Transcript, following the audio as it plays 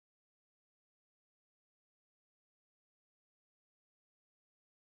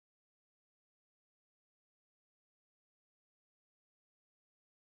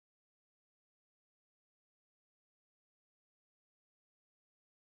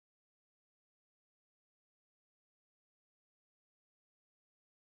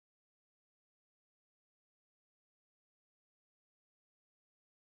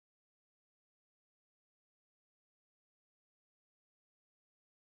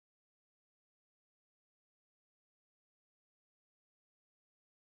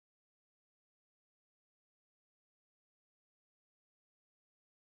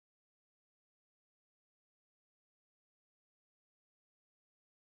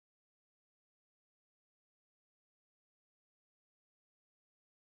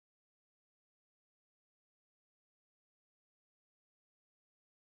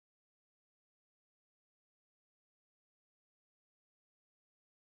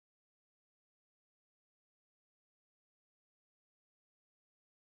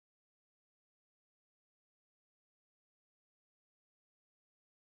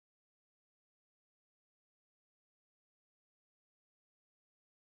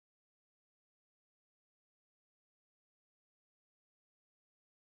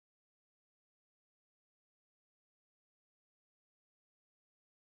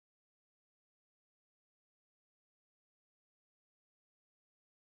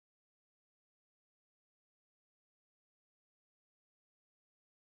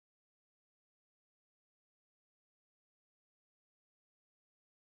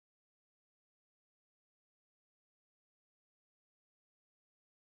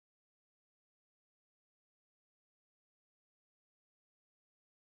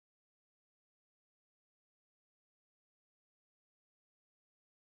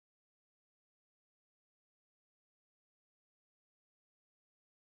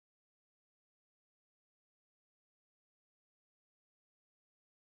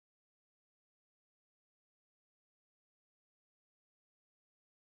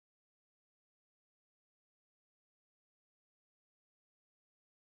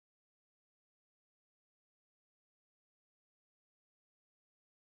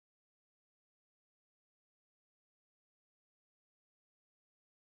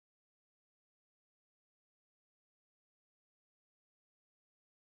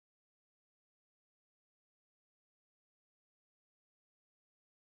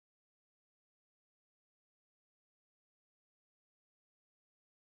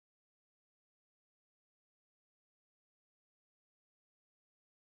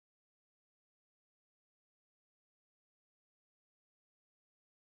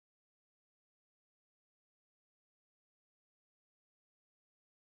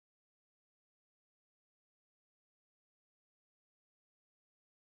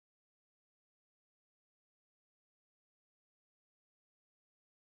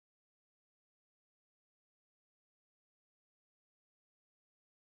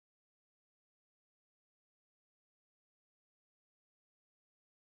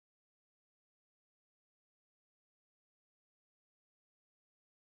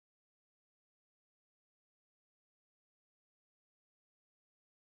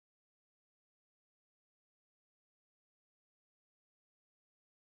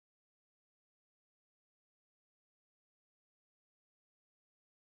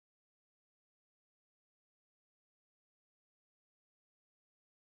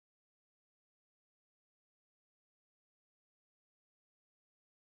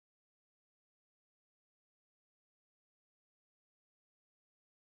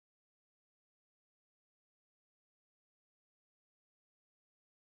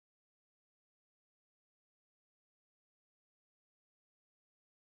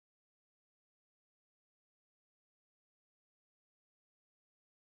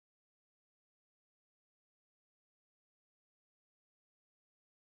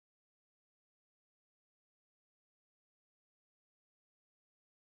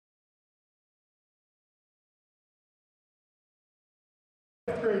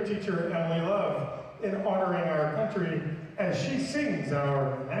Fifth grade teacher Emily Love in honoring our country as she sings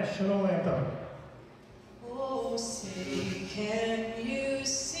our national anthem. Oh, say, can you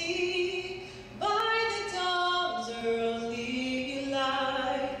see by the dawn's early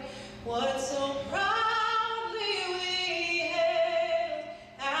light what so proudly we hailed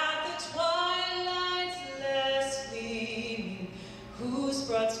at the twilight's last gleaming, whose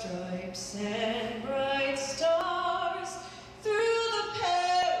broad stripes and bright stars through the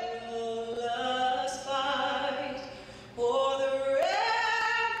perilous fight o'er the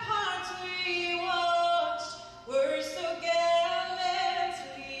ramparts we watched were so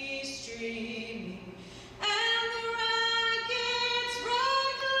gallantly streaming, and the rackets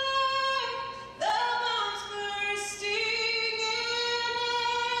right glare, the bombs bursting in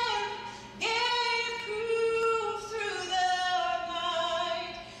air, gave proof through the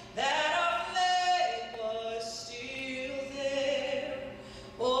night that our flag was still there.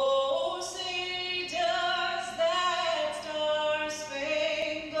 Oh, say does that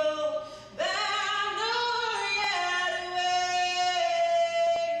star-spangled banner yet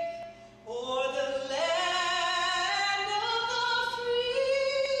wave o'er the land of the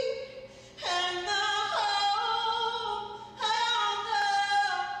free and the home of the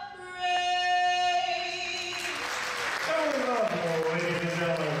brave? Emily Love, ladies and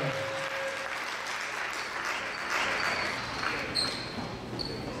gentlemen.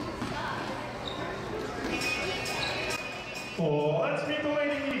 Well, let's meet the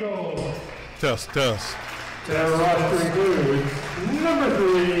Lady Eagles. Test. Their roster includes number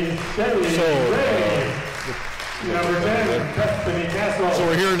 3, Debbie Ray. Number 10, Bethany Castle. So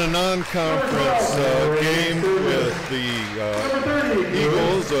we're here in a non-conference game with the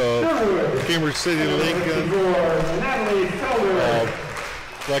Eagles of Cambridge City Lincoln. Natalie Felder.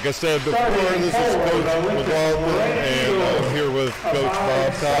 Like I said before, this is Coach McLaughlin, and I'm here with Coach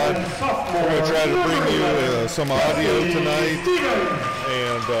Bob Todd. We're going to try to bring you some audio tonight,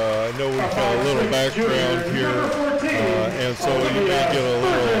 and I know we've got a little background here, and so you may get a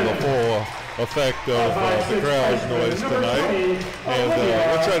little of the full effect of the crowd noise tonight. And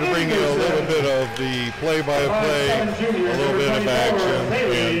we'll try to bring you a little bit of the play-by-play, a little bit of action,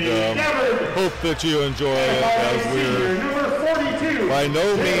 and hope that you enjoy it as we're. By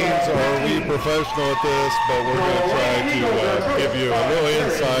no means are we professional at this, but we're going to try to give you a little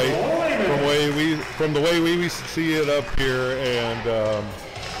insight from the way we see it up here, and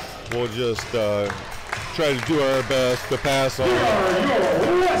we'll just try to do our best to pass on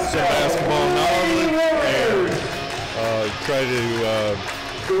some basketball knowledge and try to,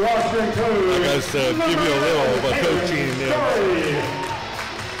 like I said, give you a little of a coaching.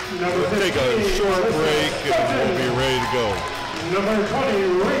 We'll take a short break and we'll be ready to go. Number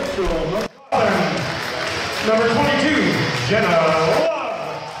 20, Rachel McCollum. Number 22, Jenna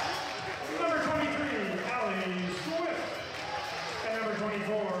Love. Number 23, Allie Swift. And number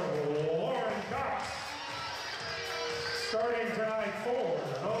 24, Lauren Cox. Starting tonight for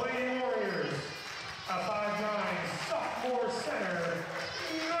the Lady Warriors, a 5'9" sophomore center,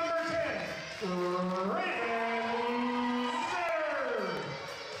 number 10, Raven Zetter.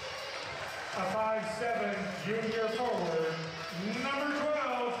 A 5'7" junior forward, number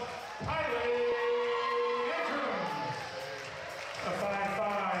 12, Kylie Ingram. A 5'8"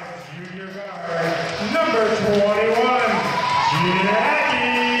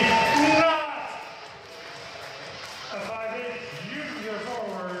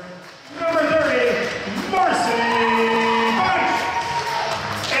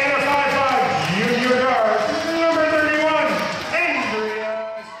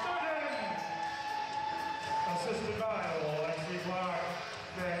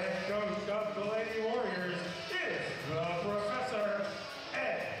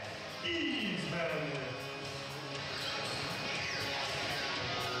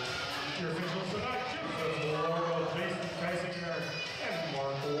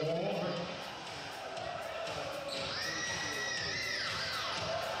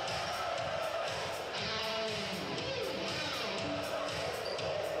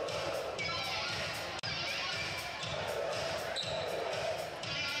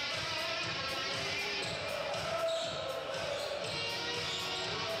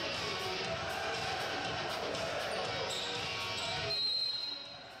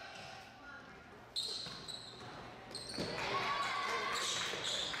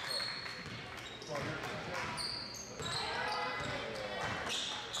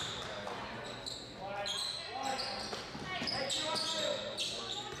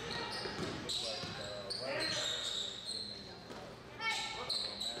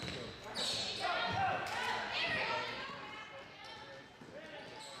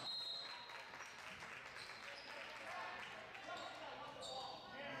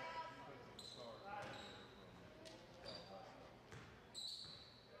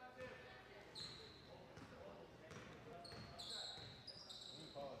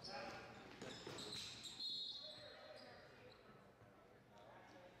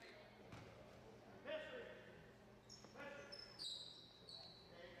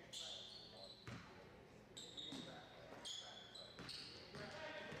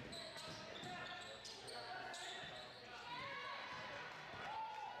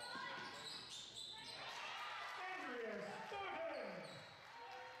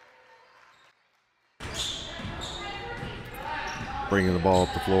 bringing the ball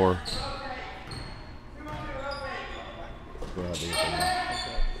up the floor.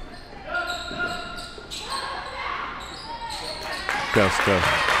 Test.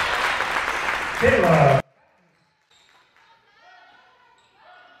 Kayla.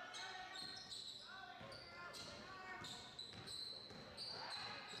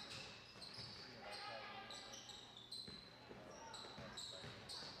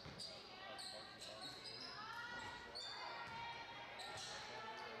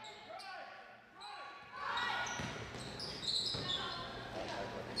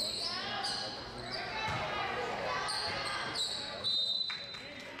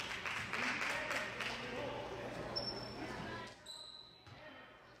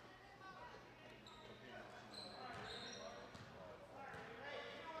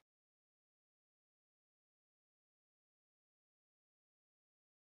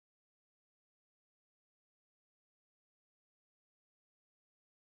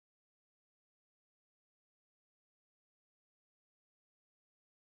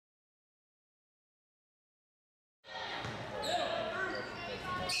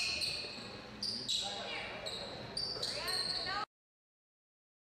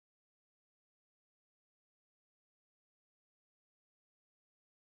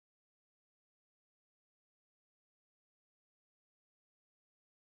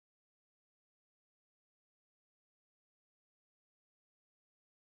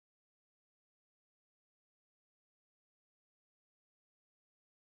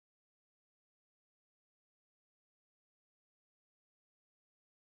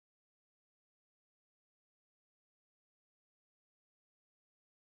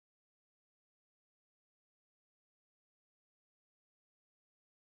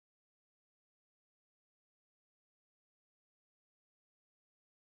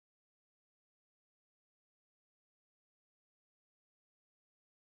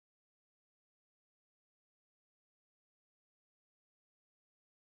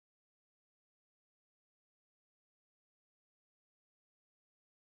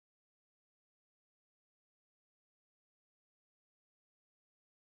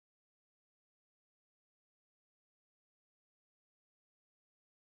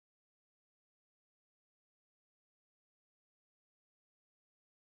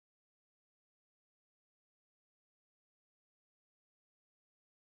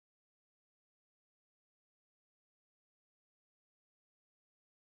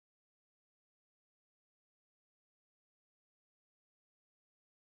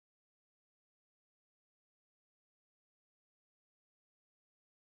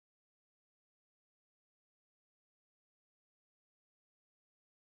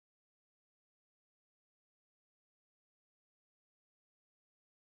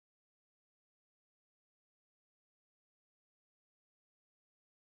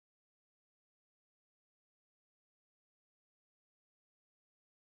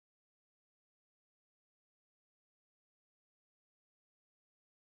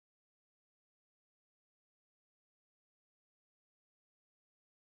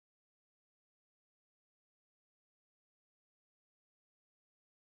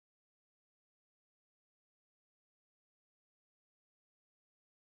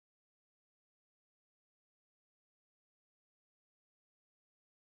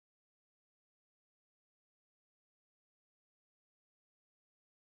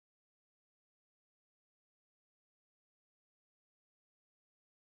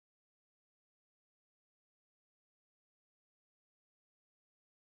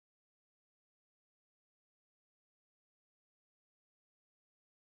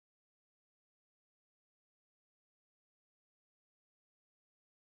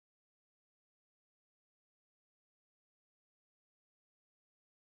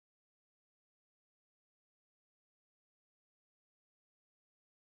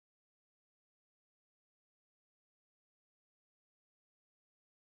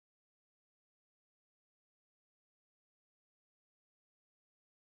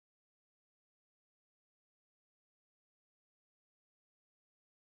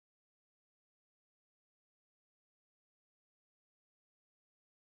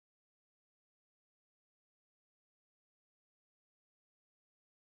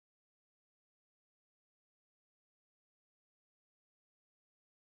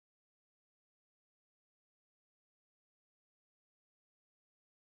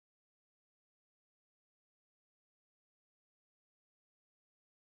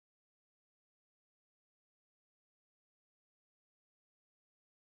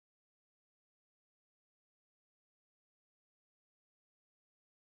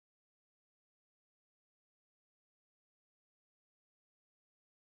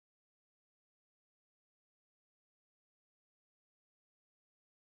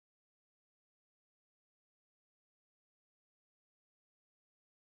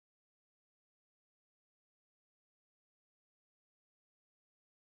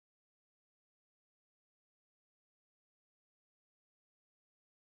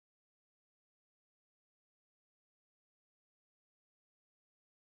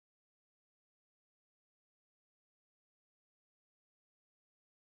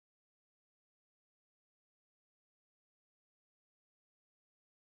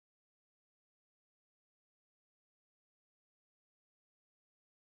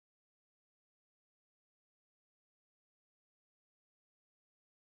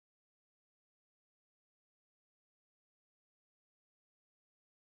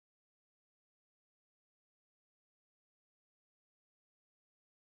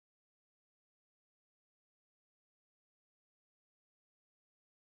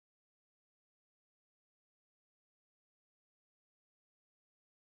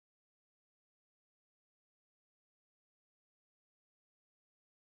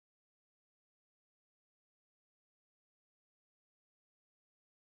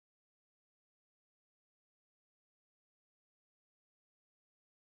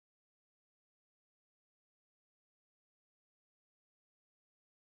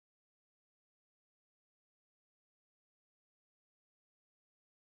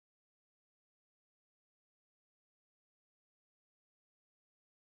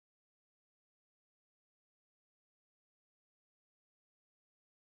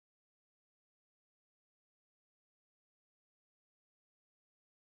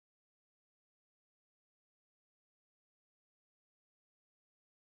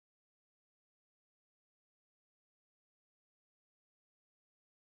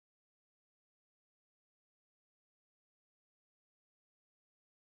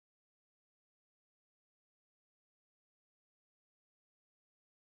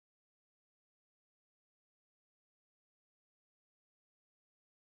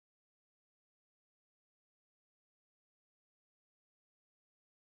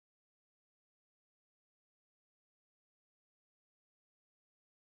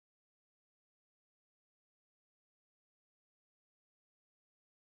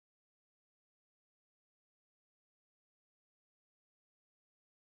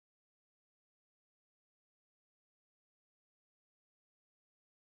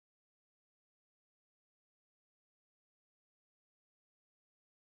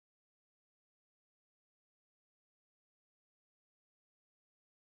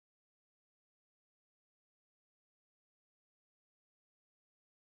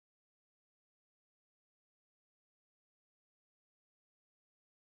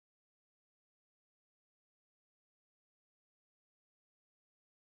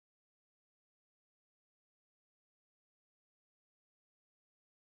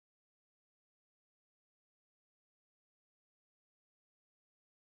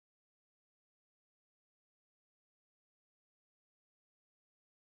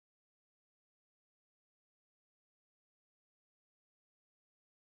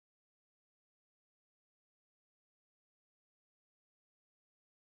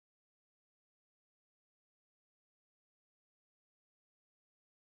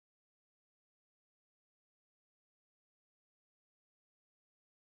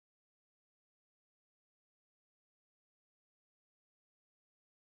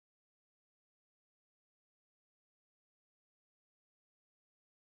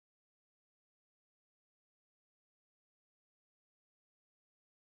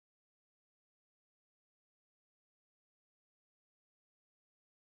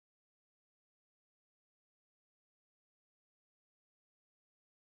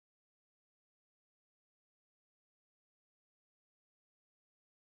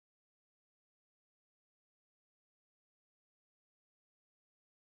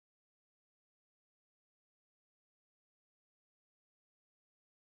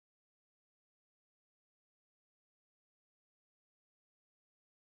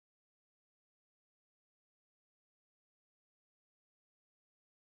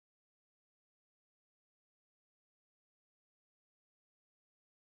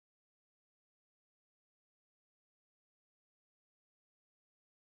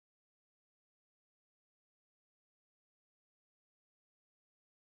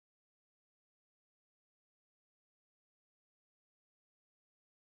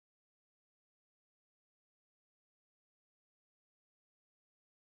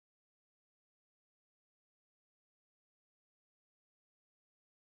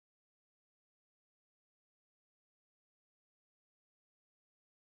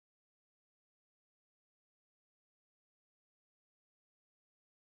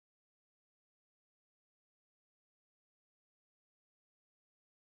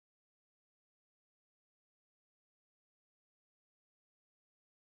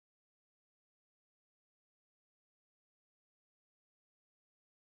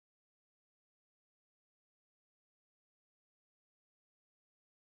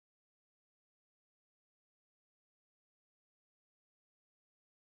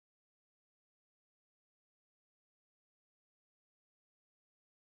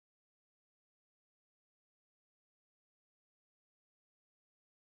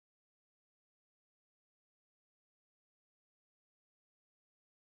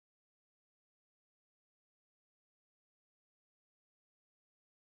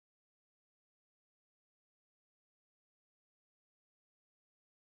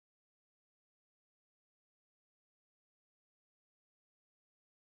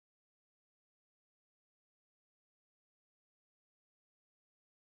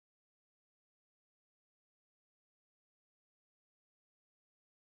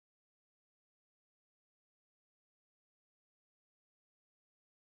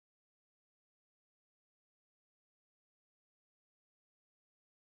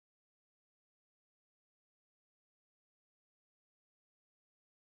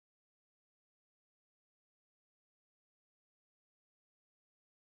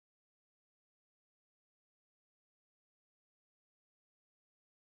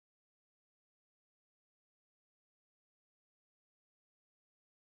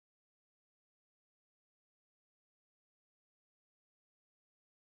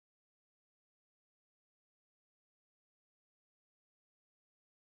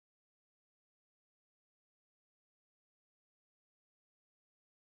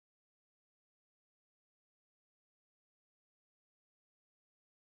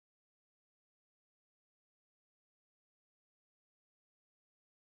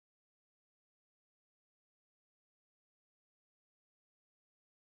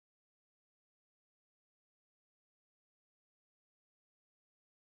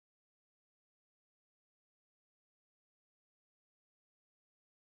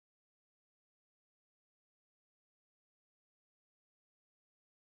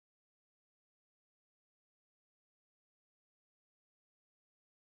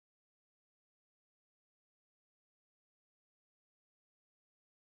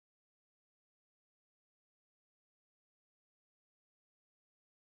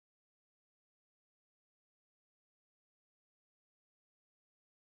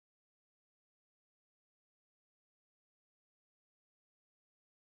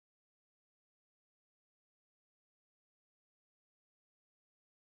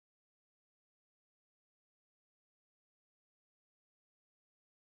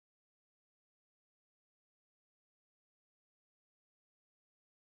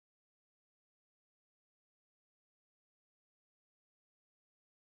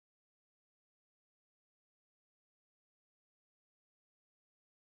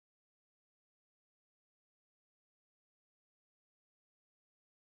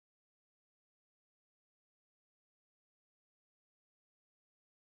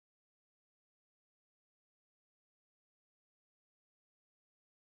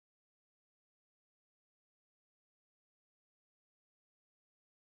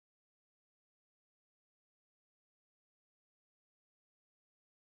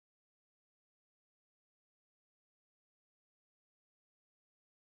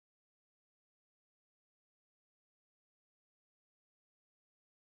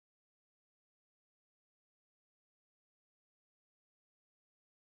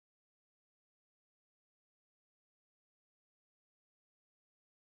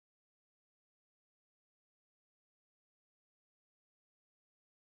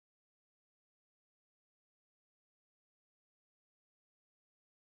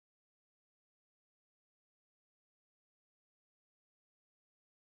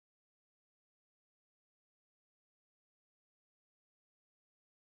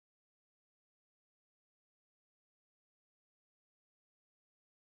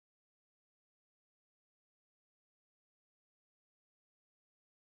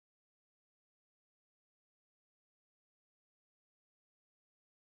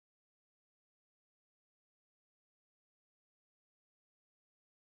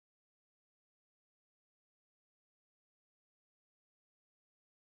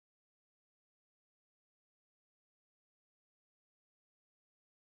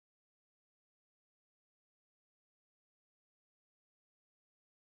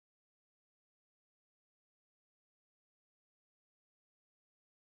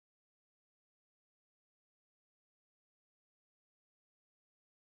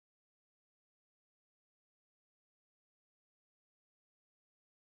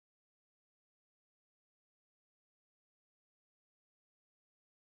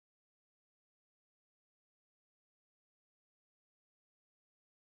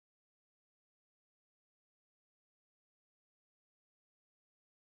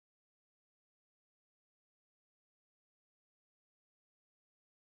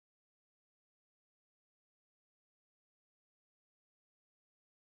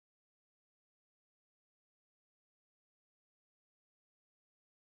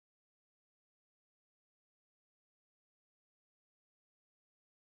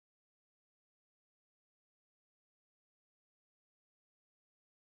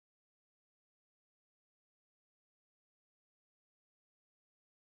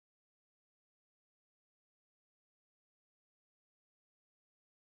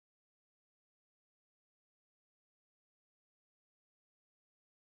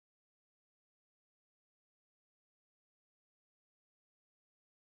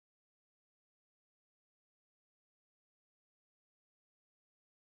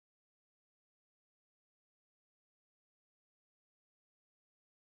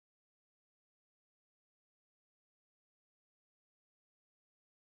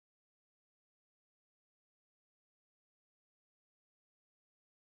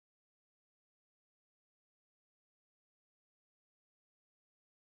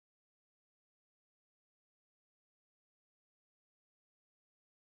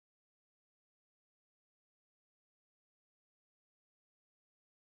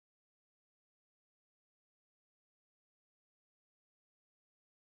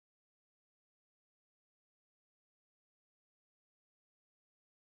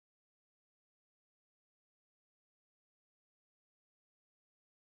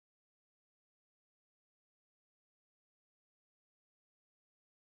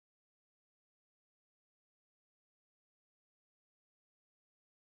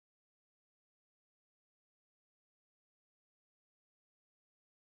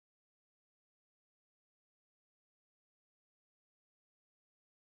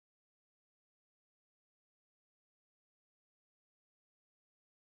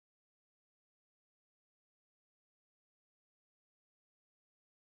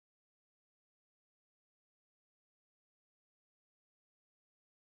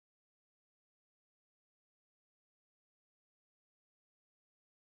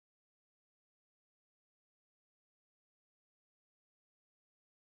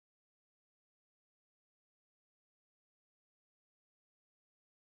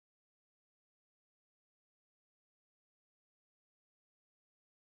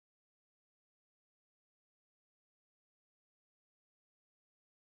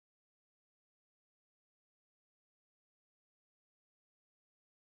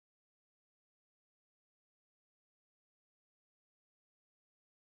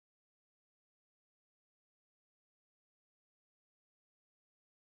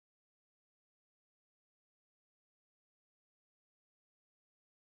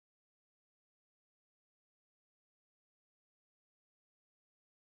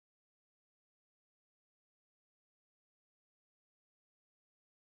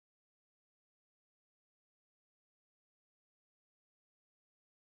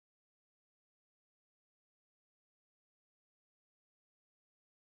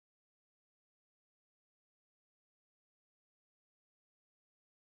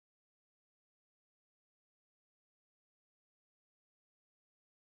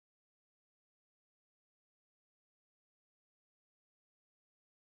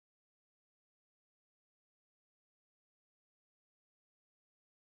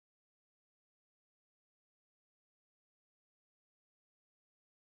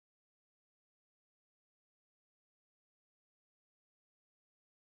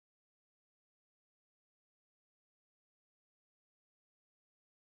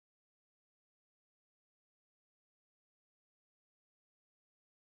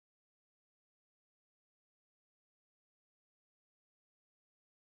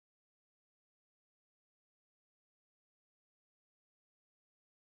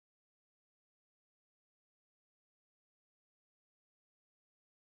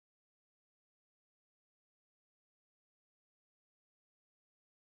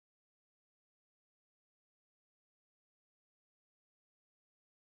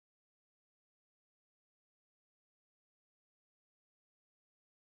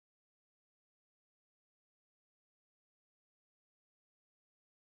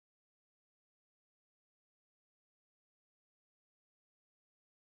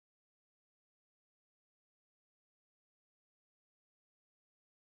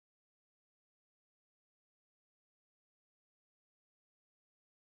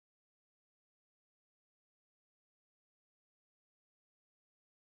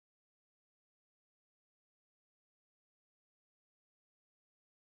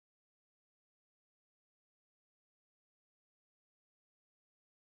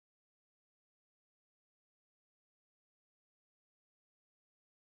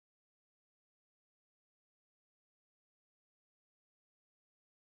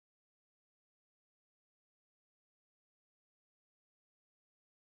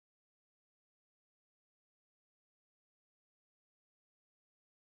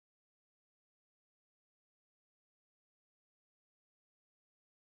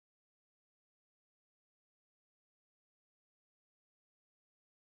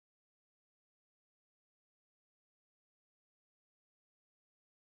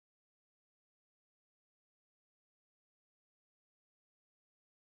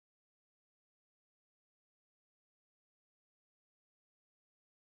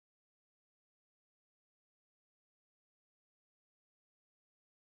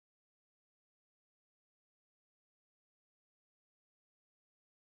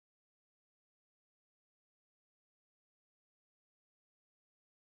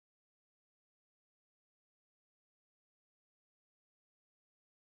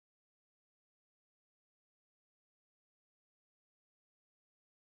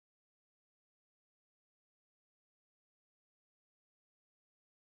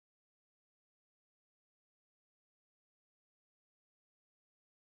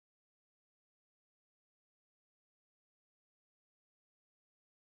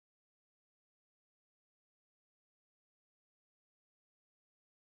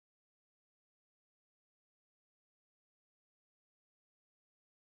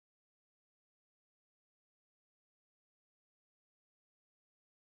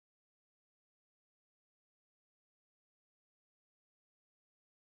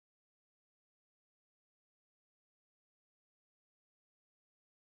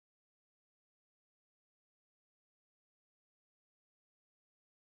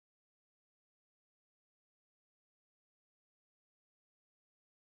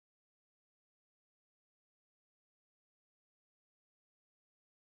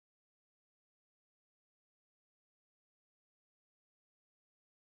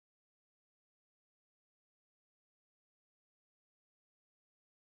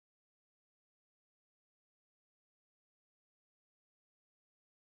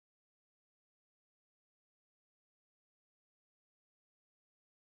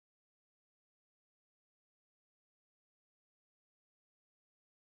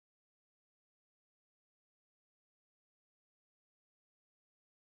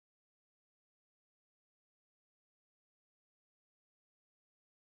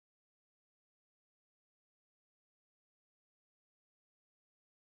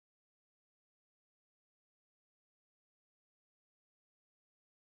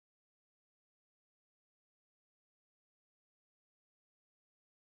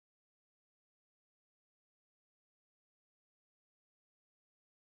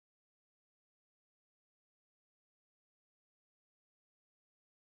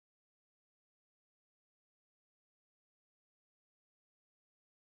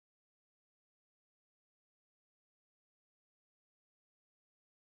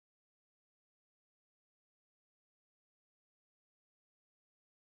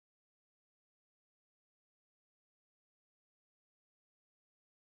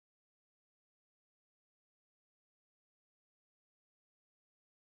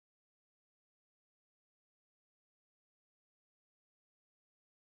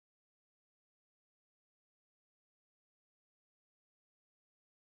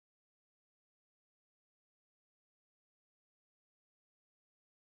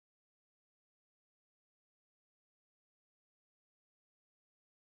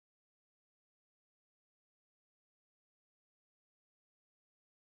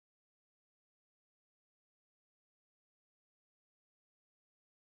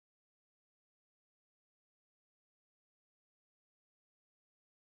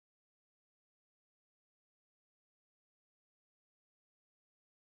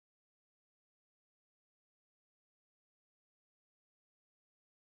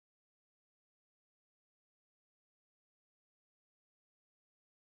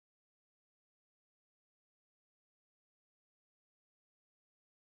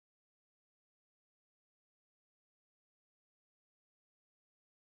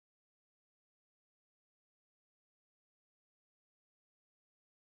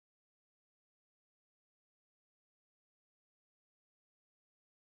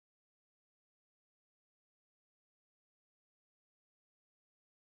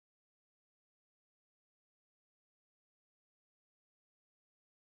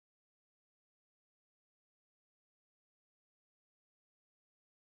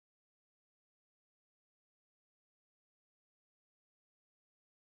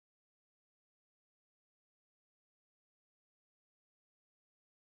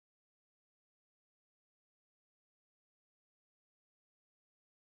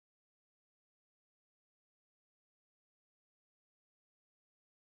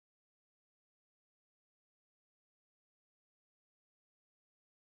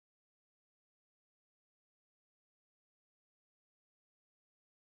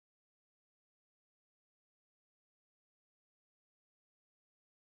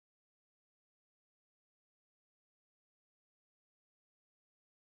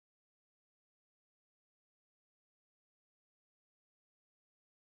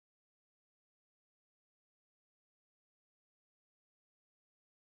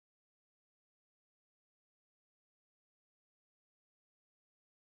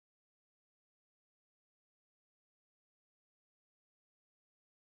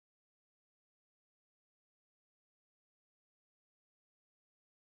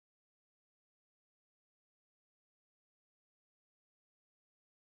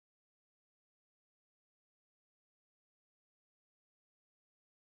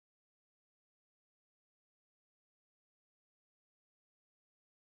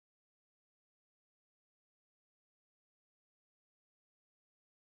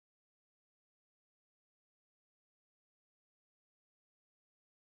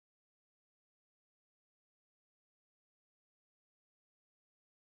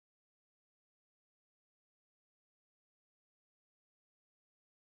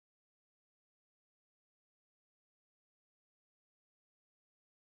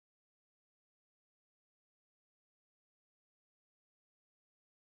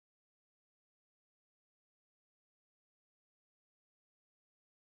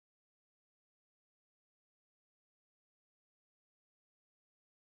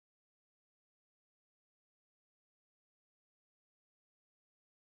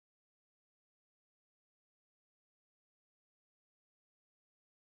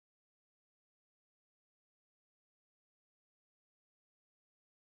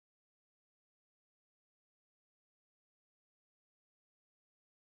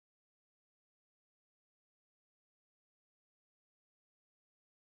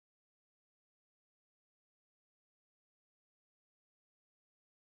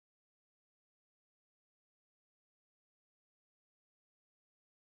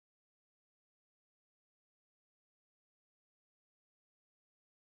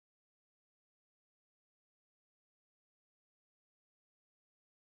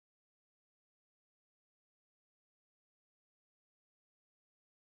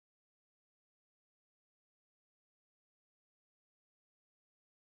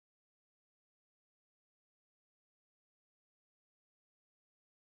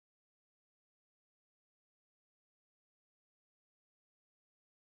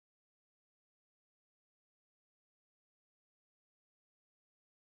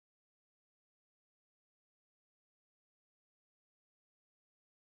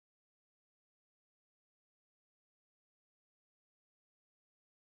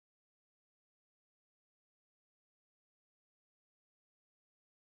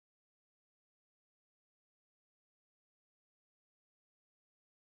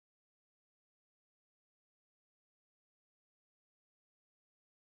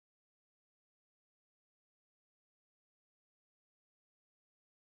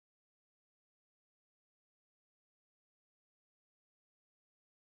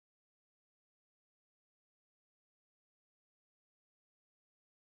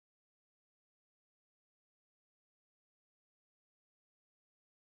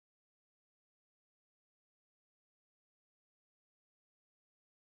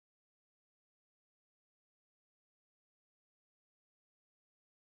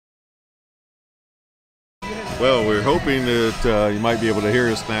 Well, we're hoping that you might be able to hear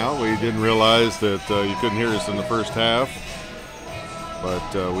us now. We didn't realize that you couldn't hear us in the first half,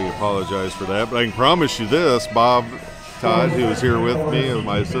 but we apologize for that. But I can promise you this, Bob Todd, who is here with me,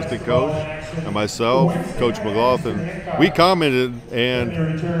 my assistant coach, and myself, Coach McLaughlin, we commented and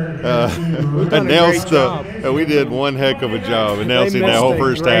announced we did one heck of a job announcing that whole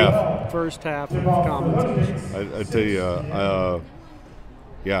first half. First half of commentation. I tell you,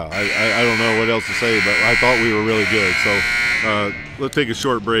 yeah, I don't know what else to say, but I thought we were really good. So let's take a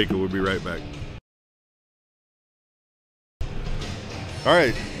short break and we'll be right back. All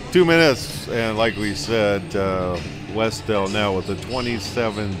right, 2 minutes, and like we said, Wes Del now with a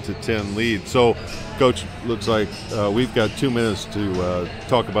 27-10 lead. So, Coach, looks like we've got 2 minutes to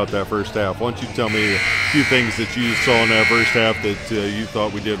talk about that first half. Why don't you tell me a few things that you saw in that first half that you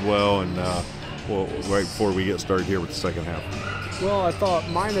thought we did well, and well, right before we get started here with the second half. Well, I thought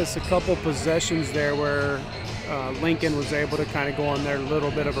minus a couple possessions there where Lincoln was able to kind of go on their little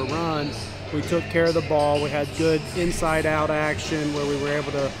bit of a run. We took care of the ball. We had good inside-out action where we were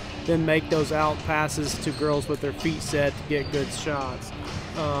able to then make those out passes to girls with their feet set to get good shots.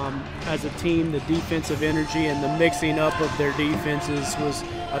 As a team, the defensive energy and the mixing up of their defenses was,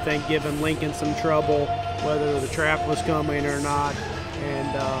 I think, giving Lincoln some trouble, whether the trap was coming or not.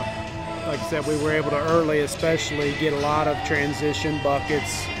 And like I said, we were able to early especially get a lot of transition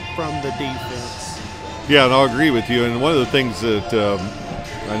buckets from the defense. Yeah, and I'll agree with you. And one of the things that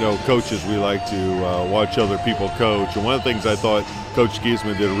I know coaches, we like to watch other people coach. And one of the things I thought Coach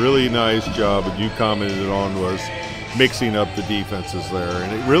Giesman did a really nice job, and you commented on, was mixing up the defenses there.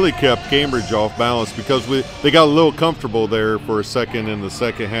 And it really kept Cambridge off balance because they got a little comfortable there for a second in the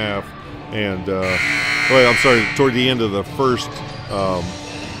second half. And, well, I'm sorry, toward the end of the first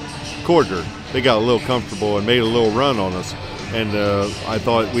quarter, they got a little comfortable and made a little run on us. And I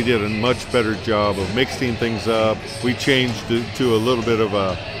thought we did a much better job of mixing things up. We changed to a little bit of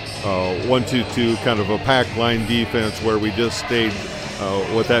a 1-2-2 kind of a pack line defense where we just stayed.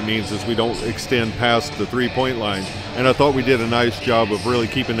 What that means is we don't extend past the three-point line. And I thought we did a nice job of really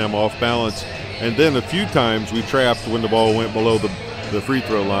keeping them off balance. And then a few times we trapped when the ball went below the free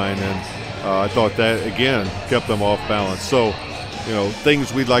throw line. And I thought that, again, kept them off balance. So, you know,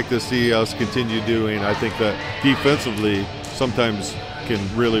 things we'd like to see us continue doing. I think that defensively sometimes can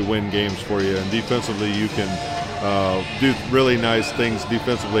really win games for you. And defensively you can do really nice things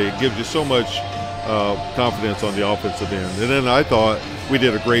defensively. It gives you so much confidence on the offensive end. And then I thought we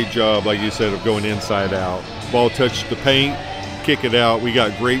did a great job, like you said, of going inside out. Ball touched the paint, kick it out. We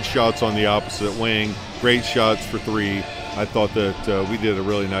got great shots on the opposite wing, great shots for three. I thought that we did a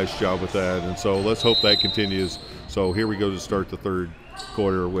really nice job with that. And so let's hope that continues. So here we go to start the third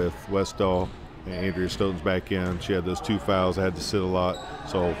quarter with Wes Del. And Andrea Stoughton's back in. She had those 2 fouls, had to sit a lot.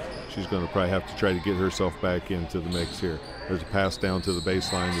 So she's going to probably have to try to get herself back into the mix here. There's a pass down to the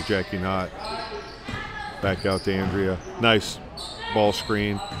baseline to Jackie Knott. Back out to Andrea. Nice ball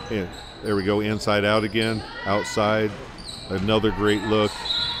screen. And there we go, inside out again, outside. Another great look.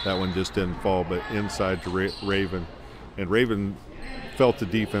 That one just didn't fall, but inside to Raven. And Raven felt the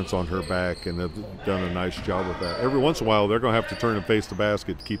defense on her back, and they've done a nice job with that. Every once in a while, they're going to have to turn and face the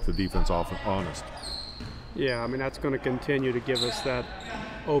basket to keep the defense honest. Yeah, I mean, that's going to continue to give us that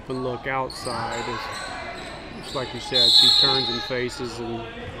open look outside. Just like you said, she turns and faces and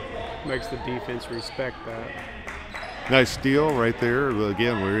makes the defense respect that. Nice steal right there.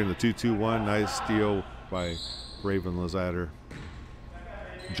 Again, we're in the 2-2-1. Nice steal by Raven Lazatter.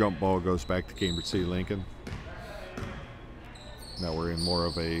 Jump ball goes back to Cambridge City Lincoln. Now we're in more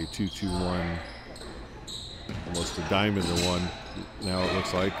of a 2-2-1, almost a diamond in one. Now it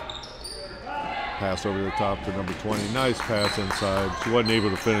looks like. Pass over the top to number 20. Nice pass inside. She wasn't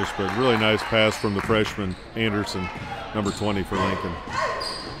able to finish, but really nice pass from the freshman Anderson, number 20 for Lincoln.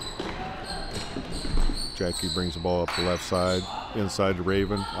 Jackie brings the ball up the left side, inside to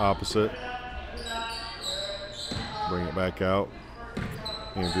Raven, opposite. Bring it back out.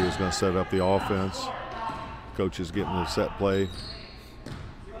 Andrea's going to set up the offense. Coach is getting the set play.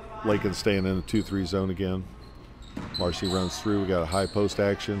 Lincoln staying in the 2-3 zone again. Marcy runs through. We got a high post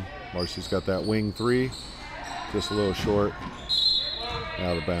action. Marcy's got that wing three. Just a little short.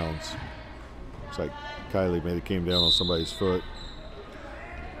 Out of bounds. Looks like Kylie maybe came down on somebody's foot.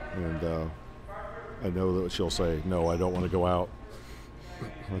 And I know that she'll say, no, I don't want to go out.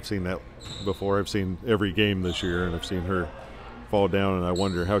 I've seen that before. I've seen every game this year, and I've seen her fall down, and I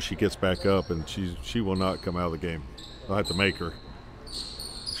wonder how she gets back up, and she will not come out of the game. I'll have to make her.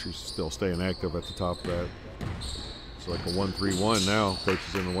 She's still staying active at the top of that. It's like a 1-3-1 now. Coach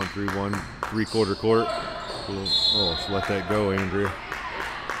is in the 1-3-1, three-quarter court. Oh, so let that go, Andrea.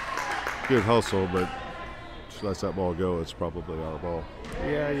 Good hustle, but She lets that ball go, it's probably our ball.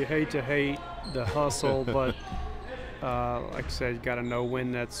 Yeah, you hate to hate the hustle, but like I said, you got to know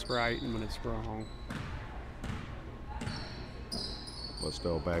when that's right and when it's wrong. Wes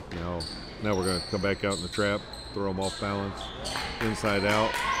Del back now. Now we're going to come back out in the trap, throw them off balance, inside out.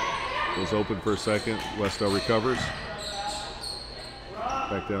 Goes open for a second. Wes Del recovers.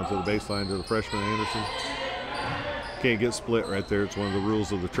 Back down to the baseline to the freshman Anderson. Can't get split right there. It's one of the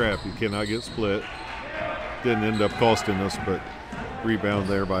rules of the trap. You cannot get split. Didn't end up costing us, but rebound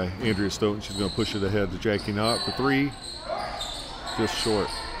there by Andrea Stoughton. She's going to push it ahead to Jackie Knott for three. Just short.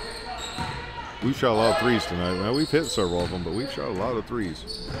 We've shot a lot of threes tonight. Now we've hit several of them, but we've shot a lot of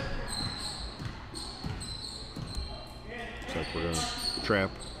threes. Looks like we're going to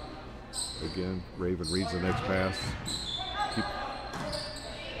trap again. Raven reads the next pass.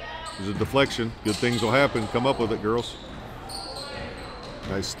 There's a deflection. Good things will happen. Come up with it, girls.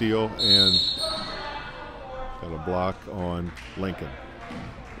 Nice steal and got a block on Lincoln.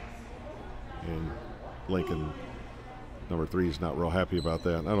 And Lincoln, number 3, is not real happy about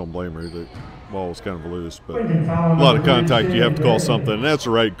that. I don't blame her. The ball was kind of loose, but a lot of contact. You have to call something. And that's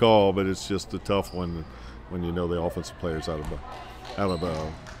the right call, but it's just a tough one when you know the offensive player's out of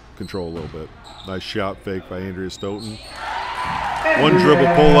control a little bit. Nice shot fake by Andrea Stoughton. One dribble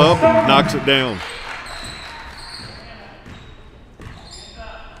pull up and knocks it down.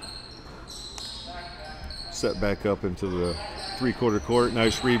 Set back up into the three-quarter court.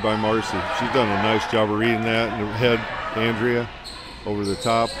 Nice read by Marcy. She's done a nice job of reading that. And head Andrea over the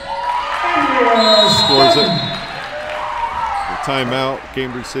top. Scores it. The timeout,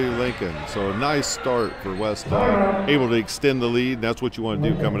 Cambridge City Lincoln. So a nice start for Wes Del. Able to extend the lead. And that's what you want to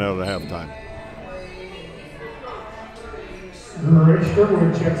do coming out of the halftime.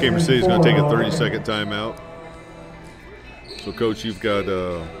 Cambridge City's going to take a 30-second timeout. So, Coach, you've got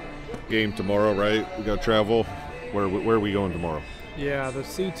a game tomorrow, right? We got to travel. Where are we going tomorrow? Yeah, the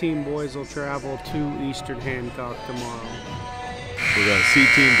C-Team boys will travel to Eastern Hancock tomorrow. We got a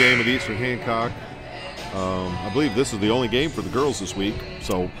C-Team game at Eastern Hancock. I believe this is the only game for the girls this week,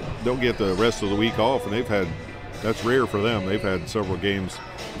 so they'll get the rest of the week off, and that's rare for them. They've had several games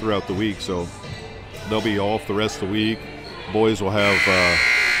throughout the week, so they'll be off the rest of the week. Boys will have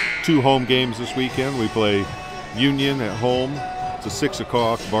 2 home games this weekend. We play Union at home. It's a 6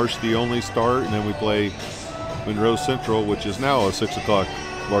 o'clock varsity only start, and then we play Monroe Central, which is now a 6 o'clock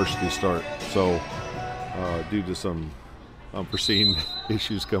varsity start. So due to some unforeseen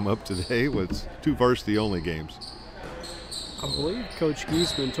issues come up today, with 2 varsity only games. I believe Coach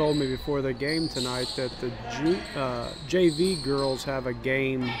Giesman told me before the game tonight that the JV girls have a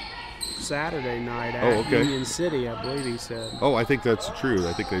game Saturday night at Union City, I believe he said. Oh, I think that's true.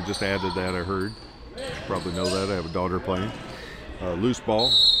 I think they just added that, I heard. You probably know that. I have a daughter playing. Loose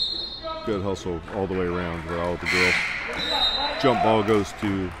ball. Good hustle all the way around with all the girls. Jump ball goes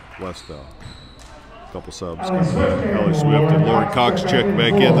to Wes Del. A couple subs. Ellie Swift and Lauren Cox check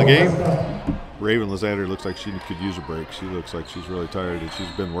back in the game. Raven Lazander looks like she could use a break. She looks like she's really tired and she's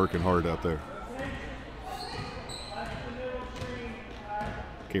been working hard out there.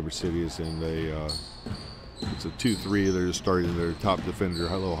 Cambridge City is in it's a 2-3. They're just starting their top defender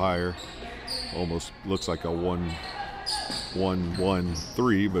a little higher. Almost looks like a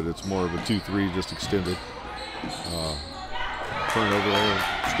 1-1-1-3, but it's more of a 2-3 just extended. Turnover there,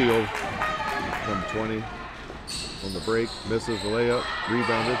 steal, number 20 on the break, misses the layup,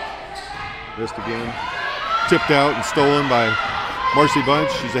 rebounded, missed again. Tipped out and stolen by Marcy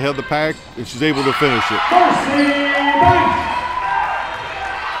Bunch. She's ahead of the pack, and she's able to finish it. Marcy Bunch!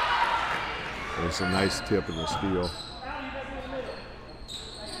 It's a nice tip and a steal.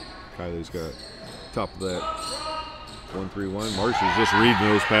 Kylie's got top of that 1-3-1. Marcy's just reading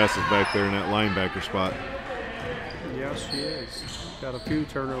those passes back there in that linebacker spot. Yes, she is. Got a few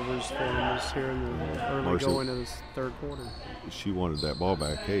turnovers for them here in the early going of this third quarter. She wanted that ball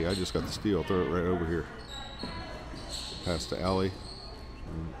back. Hey, I just got the steal. Throw it right over here. Pass to Allie.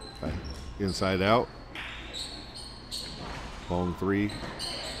 Inside out. Long 3.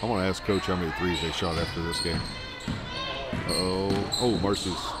 I want to ask Coach how many threes they shot after this game. Oh,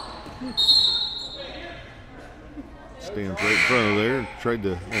 Marcy's stands right in front of there. Tried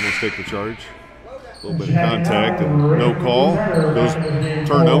to almost take the charge. A little bit of contact and no call.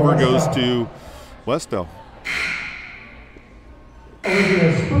 Turnover goes to Wes Del.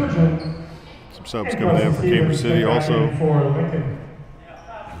 Some subs coming in for Cambridge City also.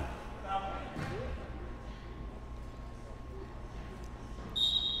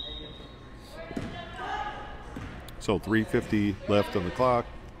 So 3:50 left on the clock.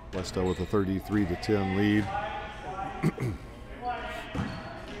 Wes Del with a 33-10 lead.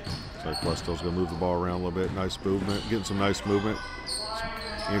 Looks like Westel's going to move the ball around a little bit. Nice movement, getting some nice movement.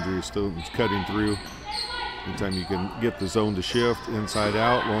 Andrea still cutting through. Anytime you can get the zone to shift, inside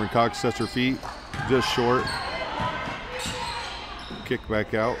out. Lauren Cox sets her feet, just short. Kick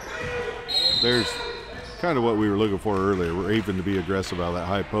back out. There's kind of what we were looking for earlier. We're even to be aggressive out of that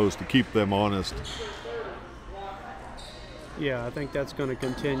high post to keep them honest. Yeah, I think that's going to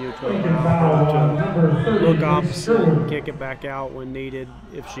continue to allow her to look opposite and kick it back out when needed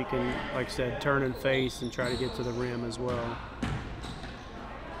if she can, like I said, turn and face and try to get to the rim as well.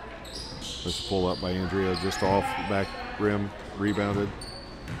 Let's pull up by Andrea, just off back rim, rebounded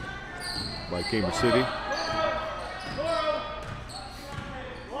by Cambridge City.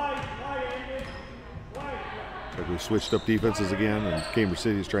 So we switched up defenses again, and Cambridge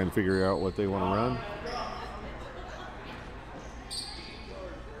City is trying to figure out what they want to run.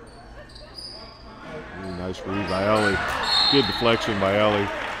 Nice read by Allie. Good deflection by Allie.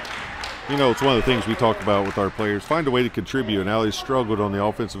 You know, it's one of the things we talk about with our players. Find a way to contribute, and Allie struggled on the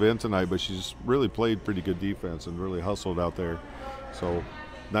offensive end tonight, but she's really played pretty good defense and really hustled out there. So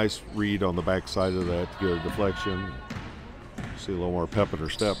nice read on the backside of that to get a deflection. See a little more pep in her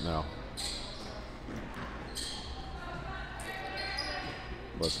step now.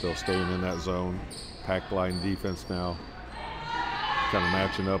 But still staying in that zone. Pack line defense now. Kind of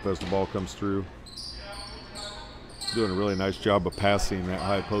matching up as the ball comes through. Doing a really nice job of passing that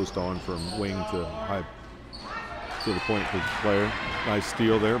high post on from wing to the point player. Nice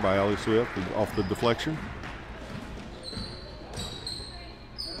steal there by Allie Swift off the deflection.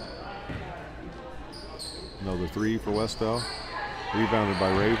 Another three for Wes Del. Rebounded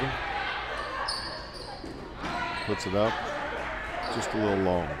by Raven. Puts it up. Just a little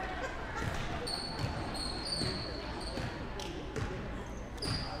long.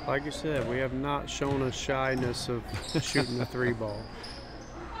 Like you said, we have not shown a shyness of shooting the three ball.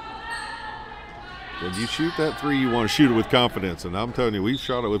 When you shoot that three, you want to shoot it with confidence, and I'm telling you, we've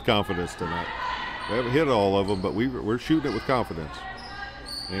shot it with confidence tonight. We haven't hit all of them, but we're shooting it with confidence.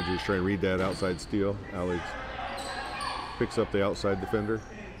 Andrew's trying to read that outside steal. Allie picks up the outside defender.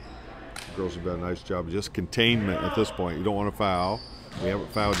 The girls have done a nice job of just containment at this point. You don't want to foul. We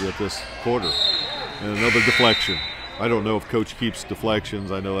haven't fouled yet this quarter. And another deflection. I don't know if Coach keeps deflections.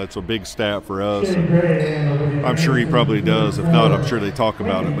 I know that's a big stat for us. I'm sure he probably does. If not, I'm sure they talk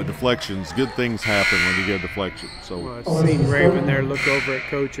about it. But deflections, good things happen when you get a deflection. So well, I've seen Raven there look over at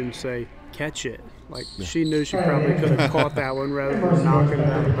Coach and say, catch it. Like she knew she probably could have caught that one rather than knocking it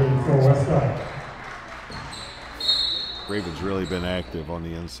out of bounds. Raven's really been active on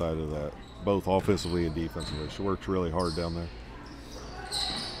the inside of that, both offensively and defensively. She works really hard down there.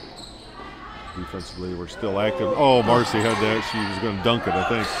 Defensively, we're still active. Oh, Marcy had that. She was going to dunk it, I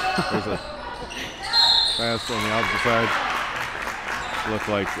think. There's a pass on the opposite side. Looked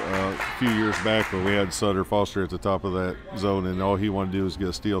like a few years back when we had Sutter Foster at the top of that zone, and all he wanted to do was get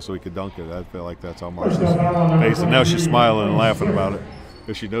a steal so he could dunk it. I feel like that's how Marcy's facing. Now she's smiling and laughing about it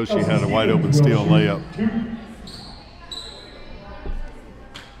because she knows she had a wide open steal and layup.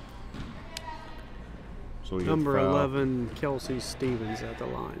 So number 11, Kelsey Stevens at the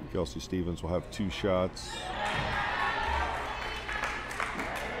line. Kelsey Stevens will have 2 shots.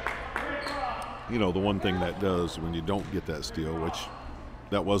 You know, the one thing that does when you don't get that steal, which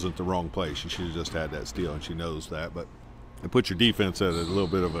that wasn't the wrong play. She should have just had that steal, and she knows that. But it puts your defense at a little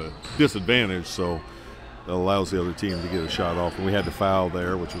bit of a disadvantage, so it allows the other team to get a shot off. And we had to foul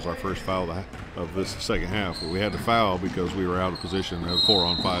there, which was our first foul of this second half. But we had to foul because we were out of position at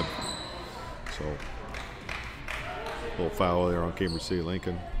 4-on-5. So little foul there on Cambridge City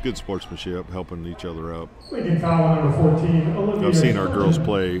Lincoln. Good sportsmanship, helping each other up. Foul number 14. I've seen our girls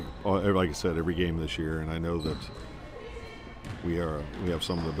play, like I said, every game this year, and I know that we have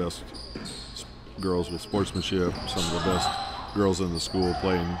some of the best girls with sportsmanship, some of the best girls in the school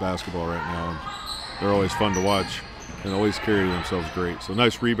playing basketball right now. And they're always fun to watch and always carry themselves great. So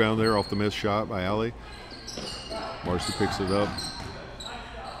nice rebound there off the missed shot by Allie. Marcy picks it up.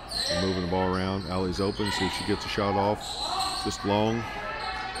 Moving the ball around. Allie's open, see if she gets a shot off. Just long.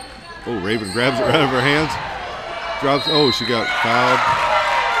 Oh, Raven grabs it right out of her hands. Drops. Oh, she got fouled.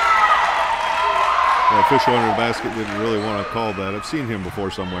 The official under the basket didn't really want to call that. I've seen him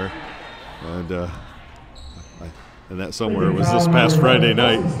before somewhere. And that somewhere was this past Friday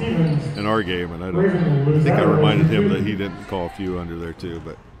night in our game. And I think I reminded him that he didn't call a few under there too.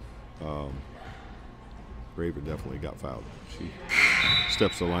 But Raven definitely got fouled. She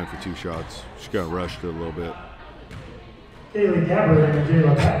steps to the line for 2 shots. She kind of rushed it a little bit. Kaylee Gabbard and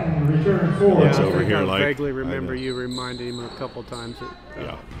Jayla Patton return forward. It's over here, I vaguely remember you reminding him a couple times that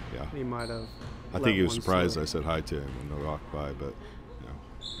yeah. he might have. I think he was surprised I said hi to him when they walked by, but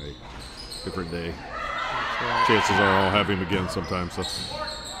hey, different day. Chances are I'll have him again sometime. So,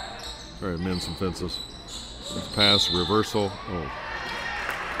 all right, mend some fences. Pass, reversal. Oh.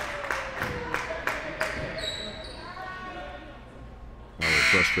 Now they're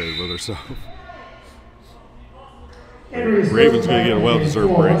frustrated with herself. Raven's going to get a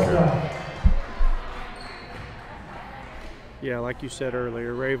well-deserved break here. Yeah, like you said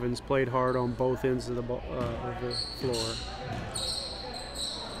earlier, Ravens played hard on both ends of the floor.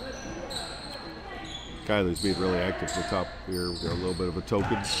 Kylie's being really active at the top here. We've got a little bit of a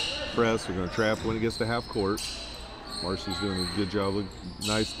token press. We're going to trap when it gets to half court. Marcy's doing a good job.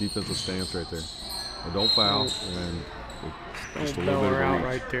 Nice defensive stance right there. But don't foul. And just a Don't little bail bit her of a out reach.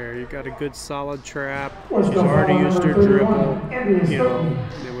 right there. You got a good solid trap. She's already used her dribble. You know,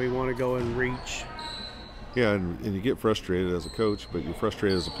 and we want to go and reach. Yeah, and you get frustrated as a coach, but you're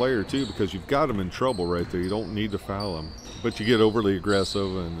frustrated as a player too because you've got them in trouble right there. You don't need to foul them, but you get overly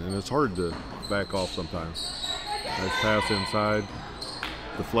aggressive, and it's hard to back off sometimes. Nice pass inside.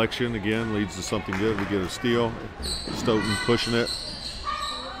 Deflection again leads to something good. We get a steal. Stoughton pushing it.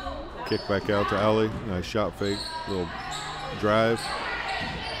 Kick back out to Allie. Nice shot fake. Little drive.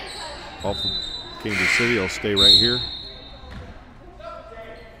 Off of Cambridge City. I'll stay right here.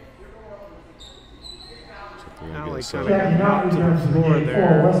 Allie kind of got knocked to the floor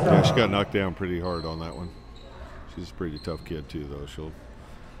there. Yeah, she got knocked down pretty hard on that one. She's a pretty tough kid too, though. She'll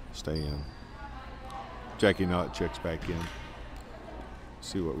stay in. Jackie Knott checks back in.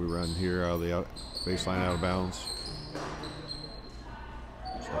 See what we run here out of the baseline, out of bounds.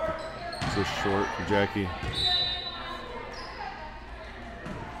 Just short for Jackie.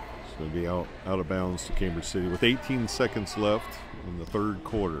 It's going to be out of bounds to Cambridge City with 18 seconds left in the third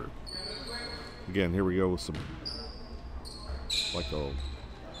quarter. Again, here we go with some, like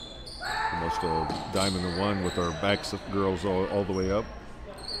almost a diamond in one with our backs girls all the way up.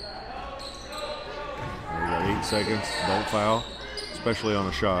 And we got 8 seconds. Don't foul, especially on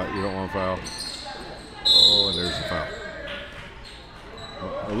a shot. You don't want to foul. Oh, and there's the foul.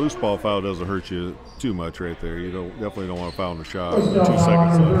 A loose ball foul doesn't hurt you too much right there. You definitely don't want to foul on a shot. 2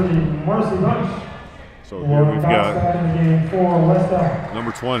 seconds left. So here we've got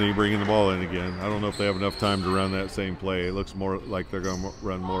number 20 bringing the ball in again. I don't know if they have enough time to run that same play. It looks more like they're going to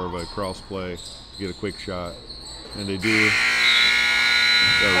run more of a cross play to get a quick shot. And they do.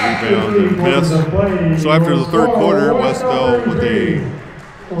 Rebound and miss. So after the third quarter, Wes Del with a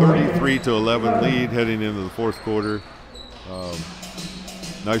 33-11 lead heading into the fourth quarter.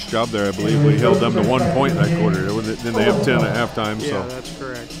 Nice job there. I believe we held them to 1 point that quarter. Then they have 10 at halftime. Yeah, that's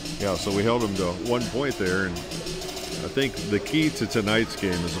correct. Yeah, so we held them to 1 point there, and I think the key to tonight's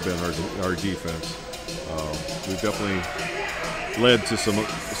game has been our defense. We've definitely led to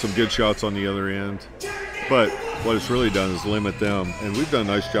some good shots on the other end, but what it's really done is limit them, and we've done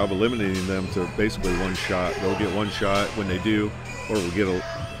a nice job eliminating them to basically one shot. They'll get one shot when they do, or we'll get a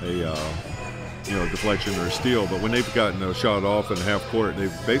deflection or a steal. But when they've gotten a shot off in half court,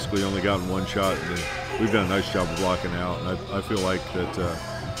 they've basically only gotten one shot, and we've done a nice job of blocking out. And I feel like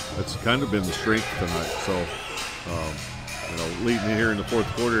that's kind of been the strength tonight. So, leading here in the fourth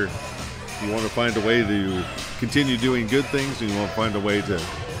quarter, you want to find a way to continue doing good things, and you want to find a way to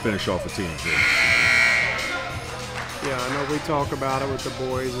finish off a team. Yeah, I know we talk about it with the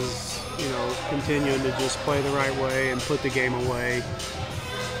boys is, continuing to just play the right way and put the game away.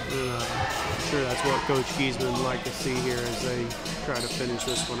 And, I'm sure that's what Coach Giesman would like to see here as they try to finish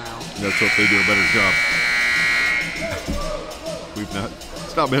this one out. Let's hope they do a better job.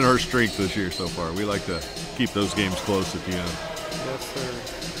 It's not been our strength this year so far. We like to keep those games close at the end. Yes, sir.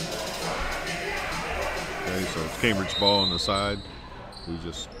 Okay, so it's Cambridge ball on the side. I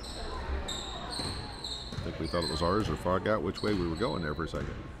think we thought it was ours or forgot which way we were going there for a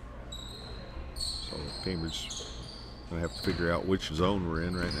second. So Cambridge going to have to figure out which zone we're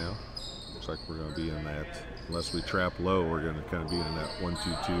in right now. Looks like we're going to be in that, unless we trap low, we're going to kind of be in that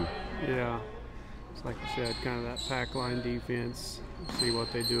 1-2-2. Yeah, it's like you said, kind of that pack line defense. See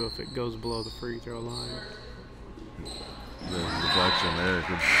what they do if it goes below the free throw line. The deflection there,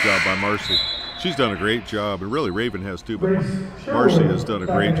 good job by Marcy. She's done a great job, and really Raven has too, but Marcy has done a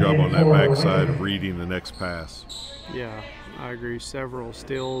great job on that backside of reading the next pass. Yeah, I agree. Several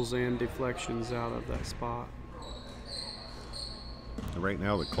steals and deflections out of that spot. And right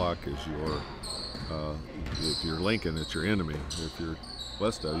now the clock is if you're Lincoln, it's your enemy. If you're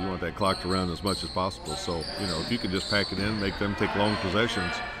Wes Del, you want that clock to run as much as possible. So, if you can just pack it in, make them take long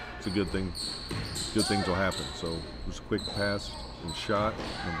possessions, it's a good thing. Good things will happen. So just a quick pass and shot,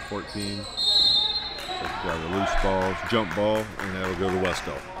 number 14. Got a loose ball, jump ball, and that'll go to Wes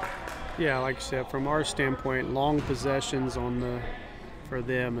Del. Yeah, like you said, from our standpoint, long possessions on the for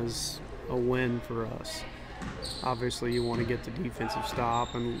them is a win for us. Obviously, you want to get the defensive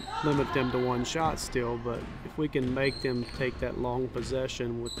stop and limit them to one shot still, but if we can make them take that long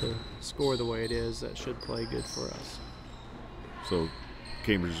possession with the score the way it is, that should play good for us. So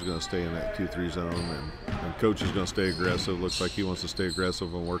Cambridge is going to stay in that 2-3 zone, and Coach is going to stay aggressive. Looks like he wants to stay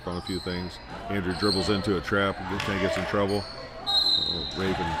aggressive and work on a few things. Andrew dribbles into a trap and kind of gets in trouble.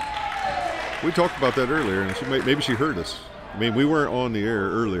 Raven, we talked about that earlier, and maybe she heard us. I mean, we weren't on the air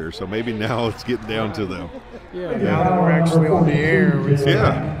earlier, so maybe now it's getting down to them. Yeah, now that we're actually on the air, it's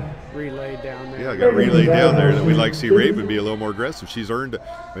relayed down there. Yeah, I got relayed down there that we'd like to see Raven be a little more aggressive. She's earned,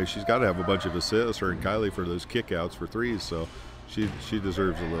 I mean, she's got to have a bunch of assists, her and Kylie, for those kickouts for threes, so she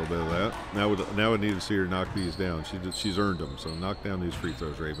deserves a little bit of that. Now we need to see her knock these down. She's earned them, so knock down these free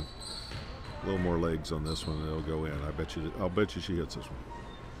throws, Raven. A little more legs on this one, and it'll go in. I'll bet you she hits this one.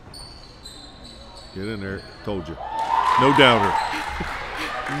 Get in there. Told you. No doubter.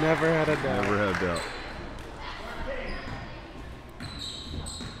 Never had a doubt. Never had a doubt.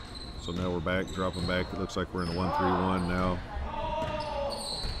 So now we're back, dropping back. It looks like we're in a 1-3-1 now.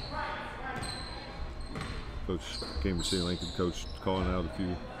 Coach Cambridge City Lincoln coach calling out a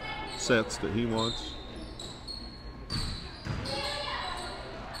few sets that he wants.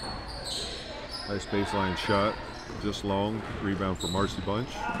 Nice baseline shot, just long. Rebound for Marcy Bunch.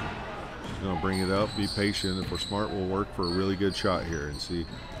 She's going to bring it up, be patient. If we're smart, we'll work for a really good shot here and see,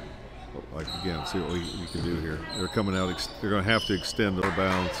 like again, see what we can do here. They're coming out, they're going to have to extend their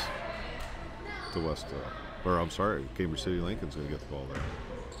bounds to West, or I'm sorry, Cambridge City Lincoln's going to get the ball there.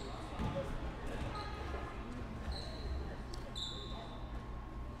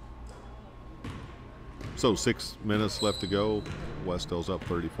 So 6 minutes left to go. West Del's up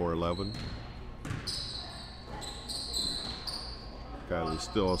 34-11. Kylie's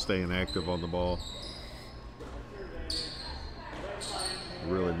still staying active on the ball.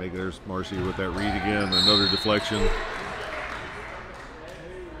 Really making, there's Marcy with that read again, another deflection.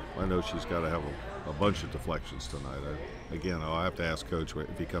 I know she's got to have a bunch of deflections tonight. Again, I'll have to ask Coach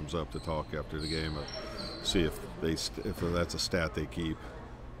if he comes up to talk after the game, see if that's a stat they keep.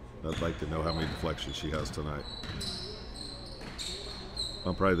 I'd like to know how many deflections she has tonight.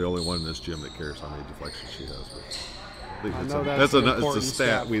 I'm probably the only one in this gym that cares how many deflections she has. But I think it's a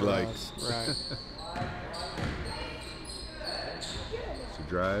stat we like. Right. It's a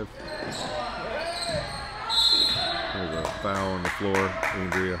drive. There's a foul on the floor.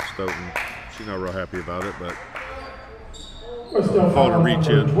 Andrea Stoughton. She's not real happy about it, but called a reach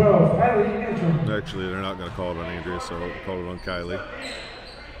in. Actually, they're not going to call it on Andrea, so they'll call it on Kylie.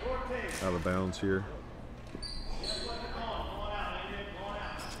 Out of bounds here.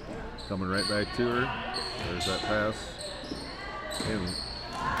 Coming right back to her. There's that pass. And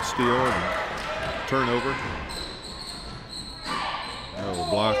steal and turnover. Oh,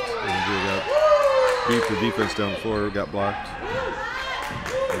 blocked. And beat the defense down the floor. Got blocked.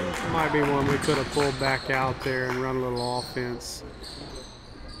 Might be one we could have pulled back out there and run a little offense.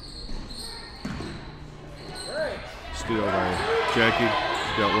 Steal by Jackie.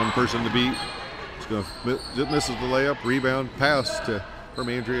 Got one person to beat. It's going to misses the layup. Rebound pass from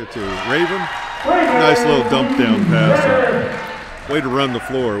Andrea to Raven. Nice little dump down pass. Way to run the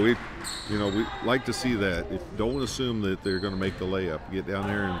floor. We like to see that. Don't assume that they're going to make the layup. Get down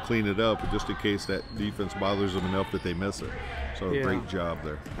there and clean it up, just in case that defense bothers them enough that they miss it. So yeah, great job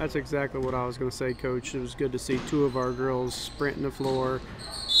there. That's exactly what I was going to say, Coach. It was good to see two of our girls sprinting the floor,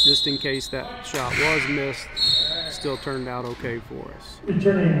 just in case that shot was missed. Still turned out okay for us.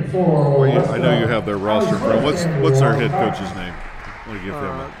 Returning for I know you have their roster. What's their head coach's name? I want to give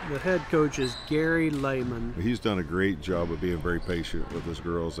him the head coach is Gary Lehman. He's done a great job of being very patient with his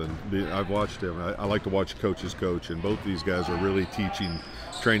girls, and I've watched him. I like to watch coaches coach, and both these guys are really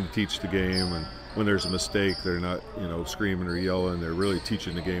trying to teach the game. And when there's a mistake, they're not screaming or yelling. They're really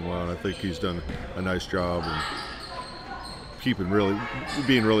teaching the game well. And I think he's done a nice job and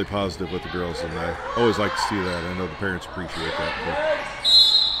being really positive with the girls, and I always like to see that. I know the parents appreciate that. But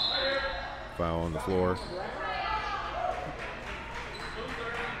foul on the floor.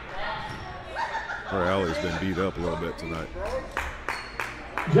 Our alley's been beat up a little bit tonight.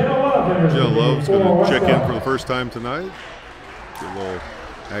 Jenna Love's going to check in for the first time tonight. Get a little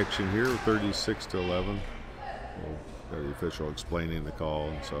action here, 36-11. The official explaining the call,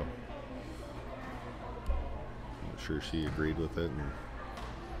 and so I'm sure she agreed with it, and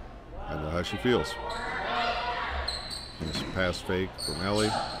I know how she feels. Nice pass fake from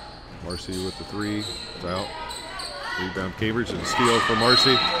Ellie. Marcy with the three. It's out. Rebound Cambridge, and a steal for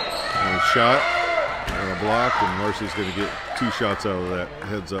Marcy. And a shot. And a block, and Marcy's going to get 2 shots out of that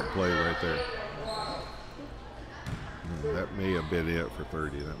heads-up play right there. And that That may have been it for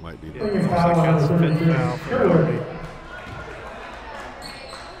 30. That might be. Yeah, looks like that's the 5th foul for Darby.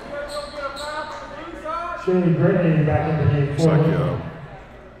 Shane Gray back in the game. Looks like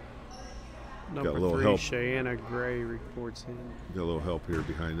Number got a little 3, help. Cheyenne Gray reports in. Got a little help here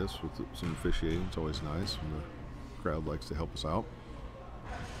behind us with some officiating. It's always nice when the crowd likes to help us out.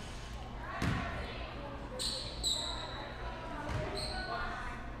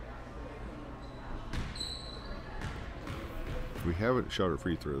 We haven't shot our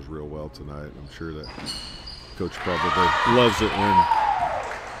free throws real well tonight. I'm sure that Coach probably loves it when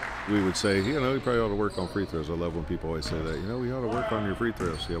we would say, you know, you probably ought to work on free throws. I love when people always say that, you know, we ought to work on your free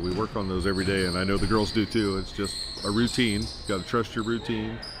throws. Yeah, we work on those every day, and I know the girls do too. It's just a routine. You got to trust your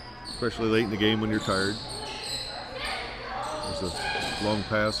routine, especially late in the game when you're tired. There's a long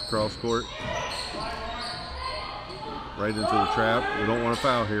pass across court. Right into the trap. We don't want to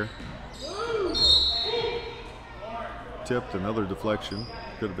foul here. Tipped, another deflection.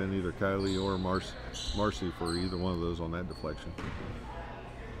 Could have been either Kylie or Marcy for either one of those on that deflection.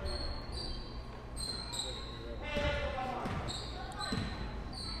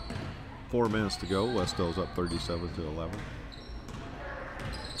 Four minutes to go. Wes Del's up 37-11.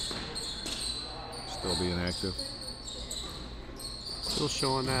 Still being active. Still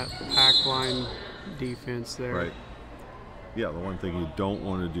showing that pack line defense there. Right. Yeah, the one thing you don't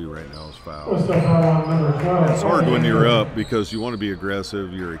want to do right now is foul. Wes Del foul on number 12. It's hard when you're up because you want to be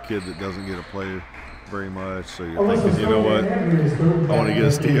aggressive. You're a kid that doesn't get to play very much, so you're thinking, you know what, I want to get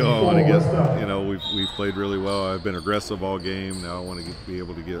a steal. I want to get, you know, we've played really well. I've been aggressive all game. Now I want to be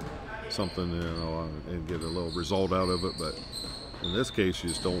able to get something, you know, and get a little result out of it. But in this case, you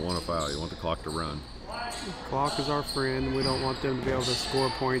just don't want to foul. You want the clock to run. The clock is our friend. We don't want them to be able to score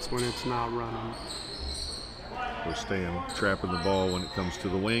points when it's not running. We're staying, trapping the ball when it comes to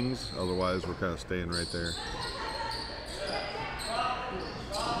the wings. Otherwise, we're kind of staying right there.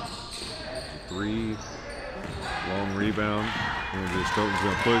 3, long rebound. Andrea Stoughton's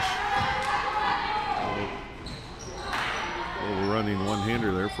going to push. A little running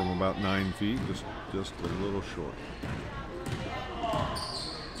one-hander there from about 9 feet, just a little short.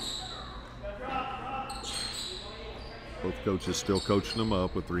 Both coaches still coaching them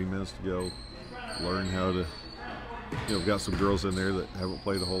up with 3 minutes to go. Learn how to, you know, we've got some girls in there that haven't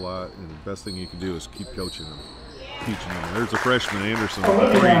played a whole lot, and the best thing you can do is keep coaching them, teaching them. There's a freshman, Anderson,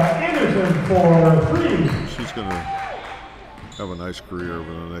 with 3. Anderson for 3. She's going to have a nice career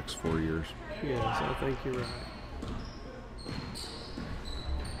over the next 4 years. Yes, I think you're right.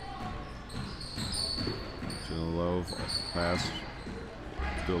 Jenna Love, pass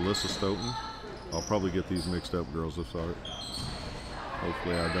to Alyssa Stoughton. I'll probably get these mixed up, girls, if I,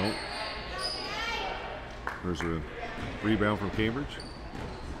 hopefully I don't. There's a rebound from Cambridge.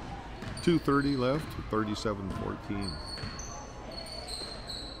 2:30 left, 37-14.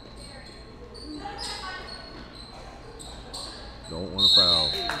 Don't want to foul.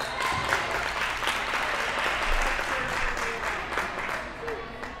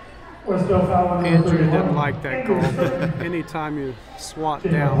 Wes Del foul on number Andrea 31. didn't like that call, but anytime you swat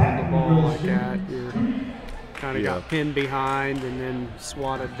down on the ball like that, you're kind of got pinned behind and then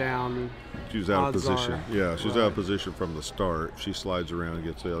swatted down. She was out of Odds position. are- Yeah, she was out of position from the start. She slides around and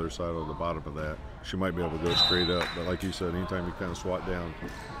gets to the other side on the bottom of that. She might be able to go straight up, but like you said, anytime you kind of swat down,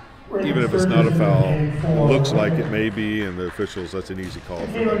 even if it's not a foul, it looks like it may be, and the officials, that's an easy call for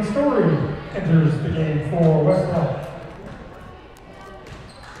Caitlin them. Story enters the game for Wes Del.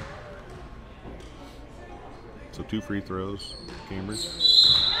 So 2 free throws, Cambridge.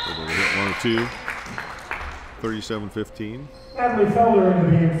 So they'll hit 1 or 2. 37-15. Natalie Felder in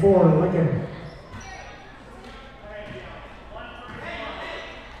the game for Lincoln.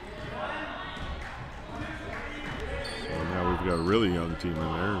 So now we've got a really young team in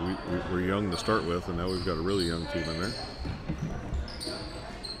there. We're young to start with, and now we've got a really young team in there.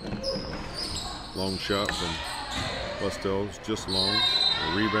 Long shot from Wes Del, just long.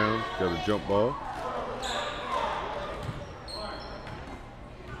 A rebound, got a jump ball.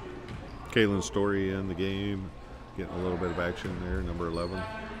 Caitlin Story in the game, getting a little bit of action there, number 11.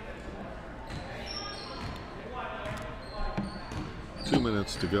 2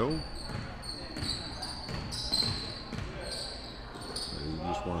 minutes to go. You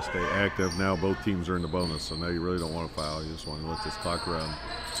just want to stay active. Now both teams are in the bonus, so now you really don't want to foul. You just want to let this clock run.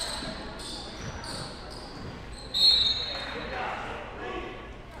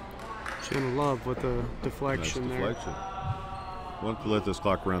 Jenna Love with a deflection Nice there. deflection. Want to let this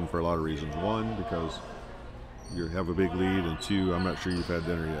clock run for a lot of reasons. 1, because you have a big lead, and 2, I'm not sure you've had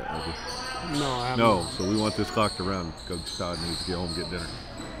dinner yet, have you? No, I haven't. No, so we want this clock to run. Coach Todd needs to get home and get dinner.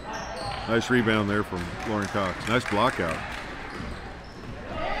 Nice rebound there from Lauren Cox. Nice block out.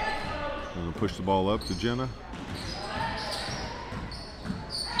 Gonna push the ball up to Jenna.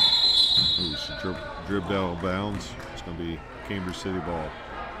 Ooh, she dribbed out of bounds. It's gonna be Cambridge City ball.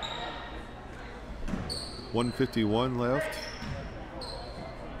 1:51 left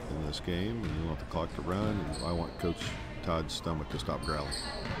in this game, and you want the clock to run, and I want Coach Todd's stomach to stop growling.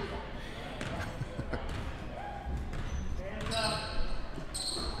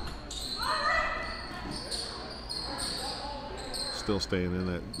 Still staying in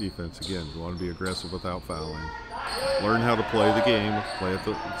that defense again. You want to be aggressive without fouling. Learn how to play the game.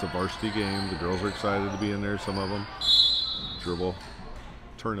 It's a varsity game. The girls are excited to be in there, some of them. Dribble.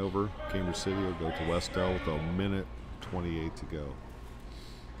 Turnover. Cambridge City will go to Wes Del with 1:28 to go.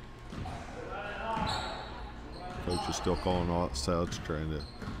 Coach is still calling outs, trying to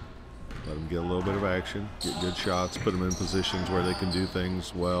let them get a little bit of action, get good shots, put them in positions where they can do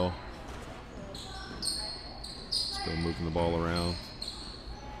things well. Still moving the ball around.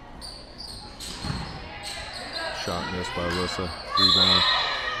 Shot missed by Alyssa. Rebound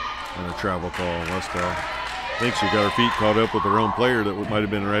and a travel call on Wes Del. I think she got her feet caught up with her own player that might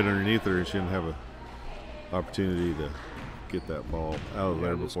have been right underneath her, and she didn't have an opportunity to get that ball out of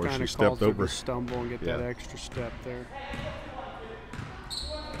there before she stepped over. Stumble and get that extra step there.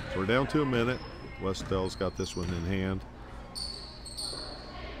 So we're down to a minute. Wes Del's got this one in hand.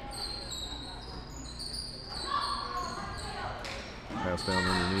 Pass down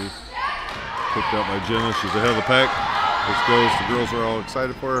underneath. Picked up by Jenna. She's ahead of the pack. This goes. The girls are all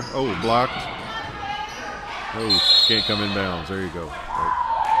excited for her. Oh, blocked. Oh, she can't come in bounds. There you go. Right.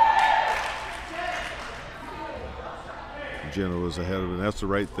 Jenna was ahead of it. That's the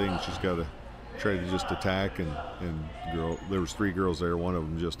right thing. She's got to try to just attack, and there was 3 girls there. One of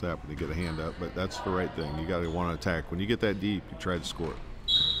them just happened to get a hand up, but that's the right thing. You got to want to attack. When you get that deep, you try to score it.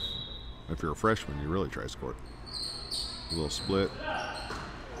 If you're a freshman, you really try to score it. A little split.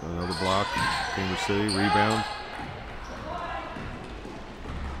 Another block. Cambridge City rebound.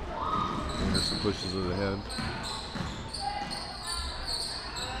 Anderson pushes it ahead.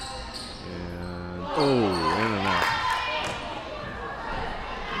 And in and out.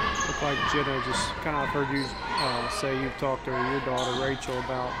 Looked like Jenna just kind of heard you say you've talked to your daughter Rachel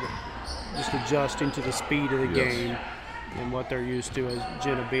about just adjusting to the speed of the game and what they're used to as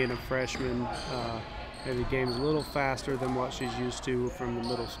Jenna being a freshman. Maybe the game's a little faster than what she's used to from the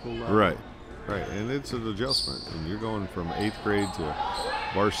middle school level. Right, and it's an adjustment. And you're going from 8th grade to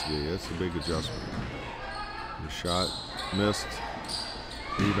varsity. That's a big adjustment. The shot missed.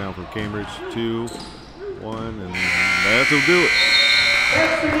 Rebound from Cambridge. 2-1, and that'll do it.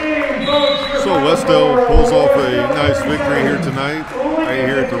 So Wes Del pulls off a nice victory here tonight, right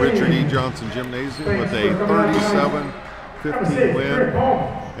here at the Richard E. Johnson Gymnasium with a 37-15 win.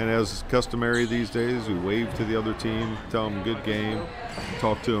 And as customary these days, we wave to the other team, tell them good game,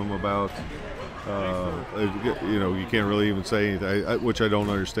 talk to them about, you can't really even say anything, which I don't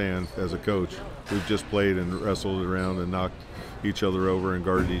understand as a coach. We've just played and wrestled around and knocked each other over and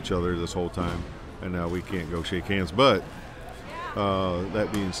guarded each other this whole time, and now we can't go shake hands. But that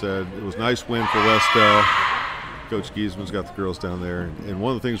being said, it was a nice win for Wes Del. Coach Giesman's got the girls down there, and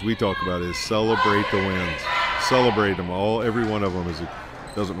one of the things we talk about is celebrate the wins. Celebrate them all. Every one of them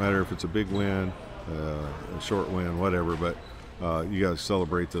doesn't matter if it's a big win, a short win, whatever, but you got to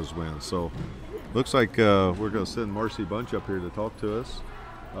celebrate those wins. So looks like we're going to send Marcy Bunch up here to talk to us.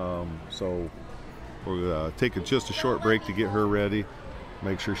 So we'll take just a short break to get her ready,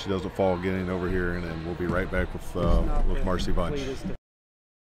 make sure she doesn't fall getting over here, and then we'll be right back with Marcy Bunch.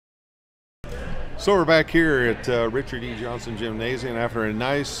 So we're back here at Richard E. Johnson Gymnasium after a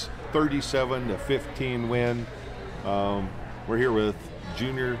nice 37-15 win. We're here with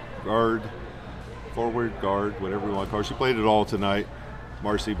junior guard, forward guard, whatever you want to call her. She played it all tonight,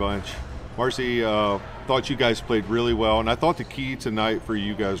 Marcy Bunch. Marcy, thought you guys played really well, and I thought the key tonight for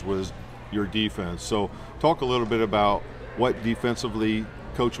you guys was your defense. So talk a little bit about what defensively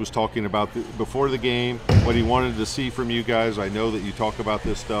Coach was talking about before the game, what he wanted to see from you guys. I know that you talk about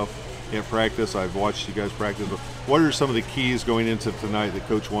this stuff in practice. I've watched you guys practice. What are some of the keys going into tonight that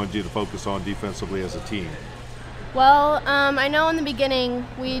Coach wanted you to focus on defensively as a team? Well, I know in the beginning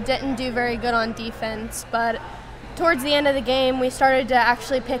we didn't do very good on defense, but towards the end of the game we started to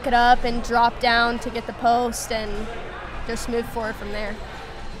actually pick it up and drop down to get the post and just move forward from there.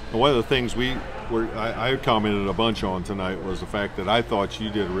 One of the things I commented a bunch on tonight was the fact that I thought you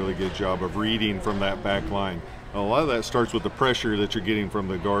did a really good job of reading from that back line. A lot of that starts with the pressure that you're getting from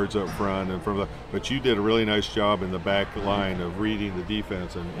the guards up front, but you did a really nice job in the back line of reading the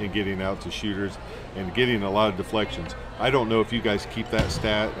defense and getting out to shooters and getting a lot of deflections. I don't know if you guys keep that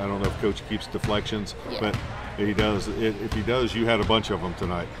stat. I don't know if Coach keeps deflections, but he does. If he does, you had a bunch of them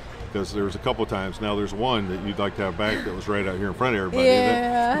tonight. because there was a couple of times. Now there's one that you'd like to have back that was right out here in front of everybody.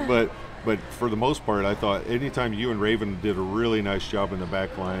 Yeah. But for the most part, I thought anytime you and Raven did a really nice job in the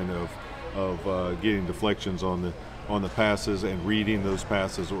back line of getting deflections on the passes and reading those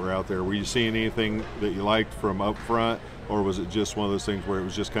passes that were out there. Were you seeing anything that you liked from up front, or was it just one of those things where it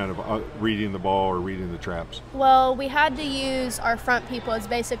was just kind of reading the ball or reading the traps? Well, we had to use our front people as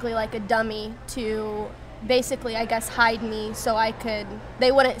basically like a dummy to basically, I guess, hide me so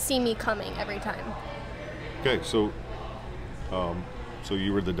they wouldn't see me coming every time. Okay, so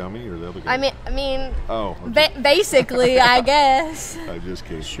you were the dummy or the other guy? I mean, oh, basically, I guess. I just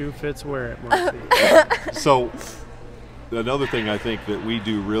kidding. Shoe fits wear it, Marcy. So another thing I think that we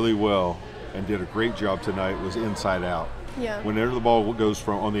do really well and did a great job tonight was inside out. Yeah. Whenever the ball goes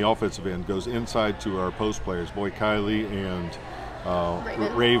from on the offensive end, goes inside to our post players, boy, Kylie and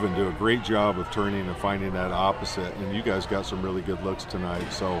Raven do a great job of turning and finding that opposite, and you guys got some really good looks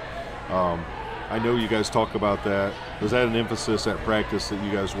tonight. So I know you guys talk about that. Was that an emphasis at practice that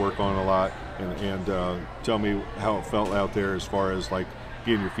you guys work on a lot? And tell me how it felt out there as far as like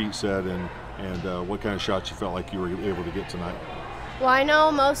getting your feet set and what kind of shots you felt like you were able to get tonight. Well, I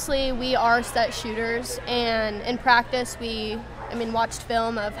know mostly we are set shooters, and in practice watched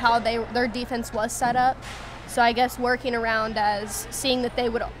film of how their defense was set up. So I guess working around as seeing that they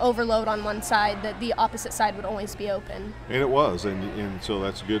would overload on one side, that the opposite side would always be open. And it was, and so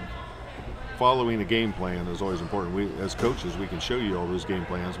that's good. Following a game plan is always important. We, as coaches, we can show you all those game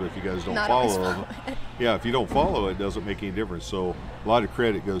plans, but if you guys don't follow them, if you don't follow it, doesn't make any difference. So a lot of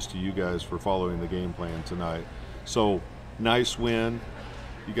credit goes to you guys for following the game plan tonight. So nice win.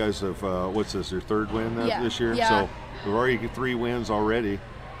 You guys have, what's this, your third win this year? Yeah. So we've already got 3 wins already.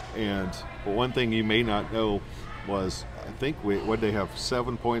 And one thing you may not know was, I think what they have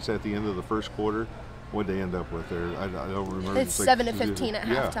 7 points at the end of the first quarter. What did they end up with there? I don't remember. It's 7-15 at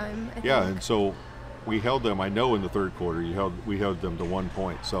halftime. I think. Yeah, and so we held them. I know in the third quarter we held them to 1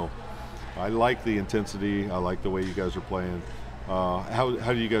 point. So I like the intensity. I like the way you guys are playing. How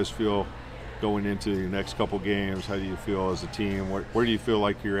do you guys feel going into your next couple games? How do you feel as a team? Where do you feel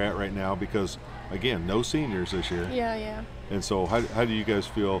like you're at right now? Because again, no seniors this year. Yeah. And so how do you guys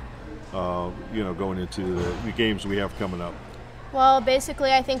feel? Going into the games we have coming up. Well,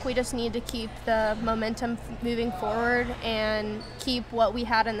 basically, I think we just need to keep the momentum moving forward and keep what we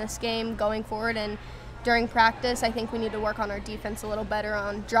had in this game going forward. And during practice, I think we need to work on our defense a little better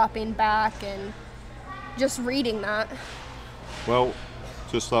on dropping back and just reading that. Well,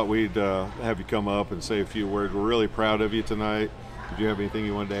 just thought we'd have you come up and say a few words. We're really proud of you tonight. Did you have anything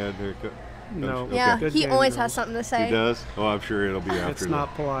you wanted to add there, Coach? No. Okay. Yeah, Good he game, always though. has something to say. He does? Well, I'm sure it'll be after. It's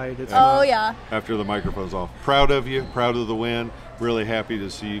not polite. It's Yeah. After the microphone's off. Proud of you, proud of the win. Really happy to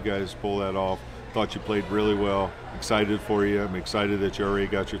see you guys pull that off. Thought you played really well. Excited for you. I'm excited that you already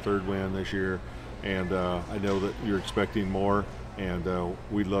got your 3rd win this year. And I know that you're expecting more, and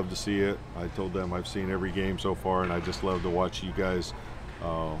we'd love to see it. I told them I've seen every game so far, and I just love to watch you guys,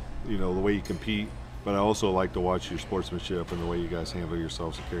 the way you compete. But I also like to watch your sportsmanship and the way you guys handle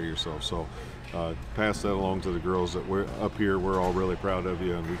yourselves and carry yourselves. So pass that along to the girls that we're up here. We're all really proud of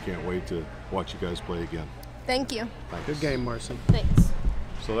you, and we can't wait to watch you guys play again. Thank you. Thanks. Good game, Marcy. Thanks.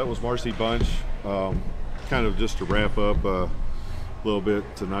 So that was Marcy Bunch. Kind of just to wrap up a little bit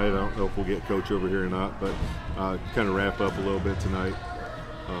tonight. I don't know if we'll get Coach over here or not, but kind of wrap up a little bit tonight.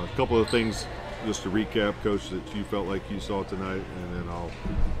 A couple of things just to recap, Coach, that you felt like you saw tonight, and then I'll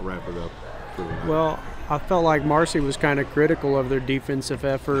wrap it up. Well, I felt like Marcy was kind of critical of their defensive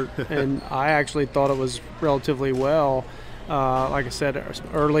effort, and I actually thought it was relatively well. Like I said,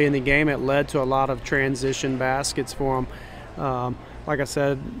 early in the game, it led to a lot of transition baskets for them. Like I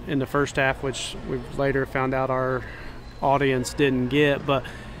said, in the first half, which we later found out our audience didn't get, but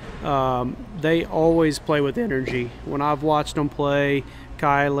they always play with energy. When I've watched them play,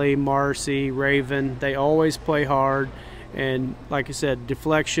 Kylie, Marcy, Raven, they always play hard. And like I said,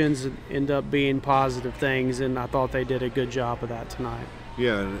 deflections end up being positive things, and I thought they did a good job of that tonight.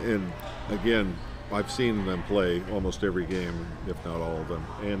 Yeah, and again, I've seen them play almost every game, if not all of them.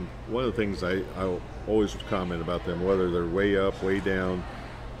 And one of the things I always comment about them, whether they're way up, way down,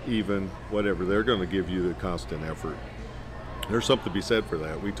 even, whatever, they're going to give you the constant effort. There's something to be said for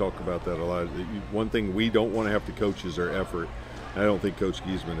that. We talk about that a lot. One thing we don't want to have to coach is their effort. I don't think Coach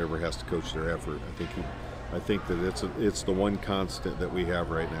Giesman ever has to coach their effort. I think that it's the one constant that we have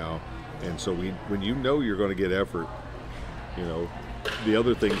right now. And so when you know you're going to get effort, the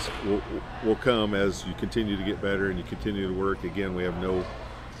other things will come as you continue to get better and you continue to work. Again, we have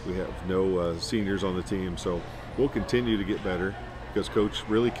no seniors on the team, so we'll continue to get better because Coach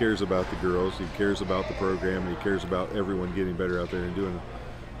really cares about the girls. He cares about the program. And he cares about everyone getting better out there and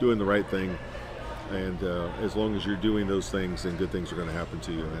doing the right thing. And as long as you're doing those things, then good things are going to happen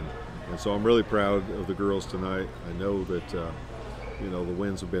to you. And so I'm really proud of the girls tonight. I know that you know, the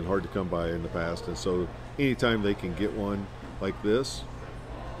wins have been hard to come by in the past, and so anytime they can get one like this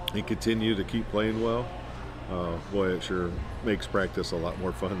and continue to keep playing well, boy, it sure makes practice a lot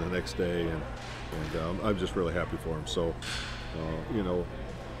more fun the next day. And I'm just really happy for them. So you know,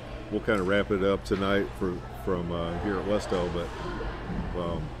 we'll kind of wrap it up tonight from here at Wes Del, but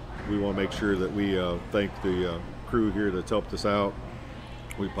we want to make sure that we thank the crew here that's helped us out.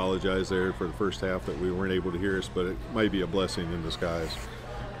 We apologize there for the first half that we weren't able to hear us, but it might be a blessing in disguise.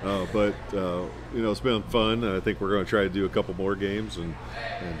 But you know, it's been fun. I think we're going to try to do a couple more games and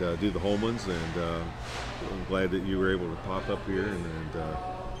do the home ones. And I'm glad that you were able to pop up here.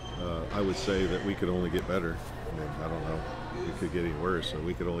 And I would say that we could only get better. I mean, I don't know, it could get any worse, so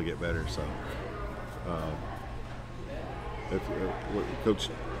we could only get better. So, Coach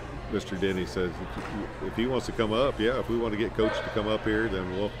Mr. Denny says if he wants to come up, yeah, if we want to get Coach to come up here, then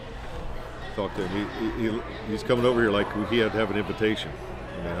we'll talk to him. He's coming over here like he had to have an invitation.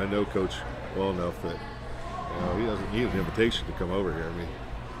 I mean, I know Coach well enough that he doesn't need an invitation to come over here. I mean,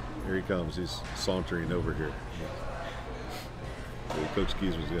 here he comes. He's sauntering over here. So Coach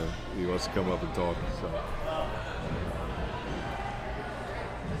Giesman's he wants to come up and talk. So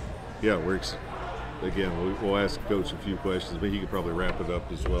yeah, again, we'll ask Coach a few questions, but he could probably wrap it up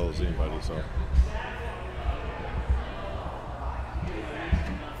as well as anybody. So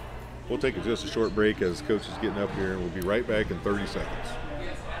we'll take just a short break as Coach is getting up here, and we'll be right back in 30 seconds.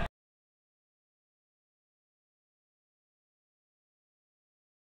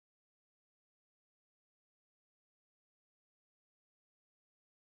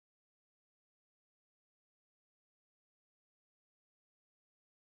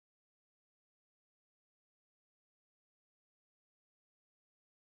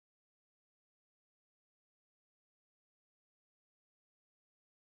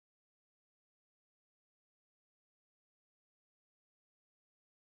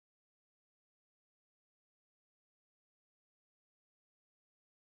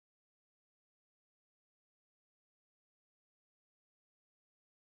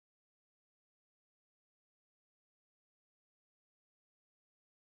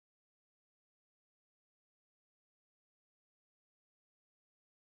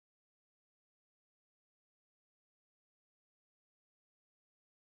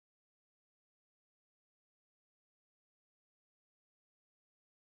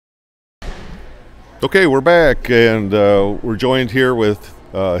 Okay, we're back, and we're joined here with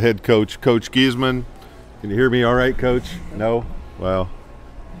head coach, Coach Giesman. Can you hear me all right, Coach? No? Well,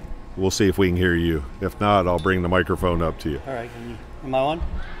 we'll see if we can hear you. If not, I'll bring the microphone up to you. All right, am I on?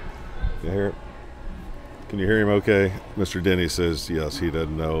 You hear it? Can you hear him okay? Mr. Denny says yes, he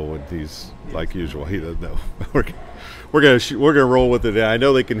doesn't know, and he's like usual, he doesn't know. we're gonna roll with it. I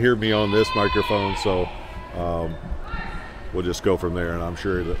know they can hear me on this microphone, so we'll just go from there, and I'm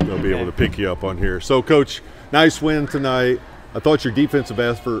sure that they'll be able to pick you up on here. So, Coach, nice win tonight. I thought your defensive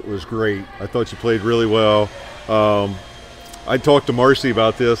effort was great. I thought you played really well. I talked to Marcy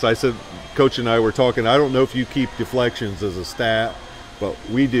about this. I said, Coach and I were talking, I don't know if you keep deflections as a stat, but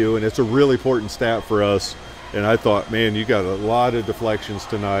we do, and it's a really important stat for us. And I thought, man, you got a lot of deflections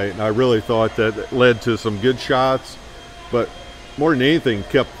tonight, and I really thought that led to some good shots, but more than anything,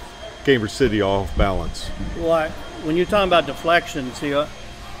 kept Cambridge City off balance. Well, when you're talking about deflections,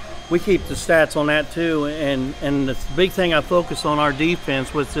 we keep the stats on that too, and the big thing I focus on our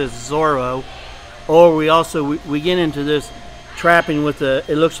defense with this Zorro, or we get into this trapping with it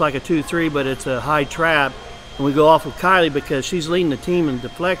looks like a 2-3, but it's a high trap, and we go off of Kylie because she's leading the team in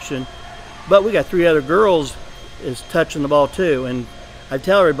deflection, but we got 3 other girls is touching the ball too, and I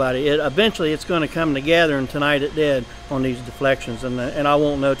tell everybody eventually it's going to come together, and tonight it did on these deflections, and I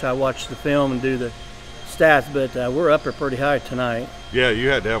won't know till I watch the film and do the stats, but we're up there pretty high tonight. Yeah, you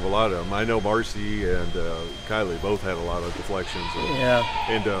had to have a lot of them. I know Marcy and Kylie both had a lot of deflections.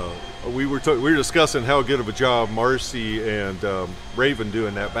 And we were discussing how good of a job Marcy and Raven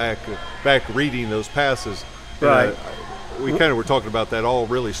doing that back reading those passes. Right. We kind of were talking about that all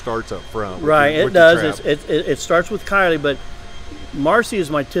really starts up front. Right, it does. It starts with Kylie, but Marcy is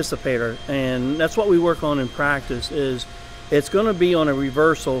my anticipator, and that's what we work on in practice. Is it's going to be on a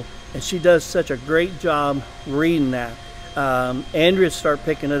reversal, and she does such a great job reading that. Andrea started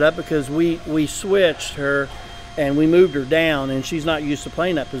picking it up because we switched her and we moved her down, and she's not used to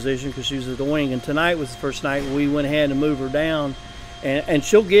playing that position because she was at the wing. And tonight was the first night we went ahead and moved her down, and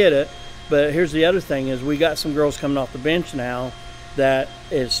she'll get it. But here's the other thing is we got some girls coming off the bench now that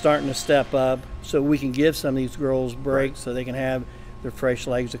is starting to step up, so we can give some of these girls breaks so they can have their fresh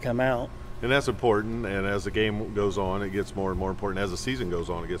legs to come out. And that's important, and as the game goes on, it gets more and more important. As the season goes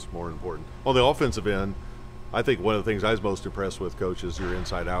on, it gets more important. On the offensive end, I think one of the things I was most impressed with, Coach, is your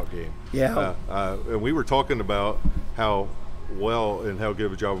inside-out game. Yeah. And we were talking about how well and how good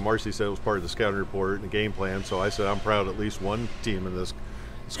of a job Marcy said it was part of the scouting report and the game plan. So I said I'm proud at least one team in this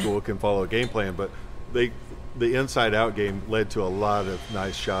school can follow a game plan. But the inside-out game led to a lot of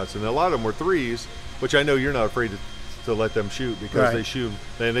nice shots, and a lot of them were threes, which I know you're not afraid to let them shoot because they shoot,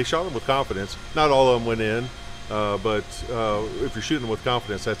 and they shot them with confidence. Not all of them went in, but if you're shooting them with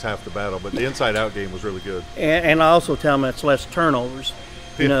confidence, that's half the battle. But the inside-out game was really good. And I also tell them it's less turnovers.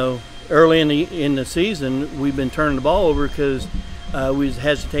 You know, early in the season, we've been turning the ball over because we was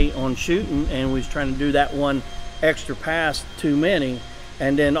hesitate on shooting, and we was trying to do that one extra pass too many.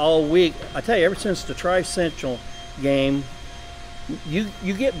 And then all week, I tell you, ever since the Tri-Central game,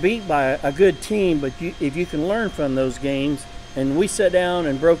 you get beat by a good team, but if you can learn from those games, and we sat down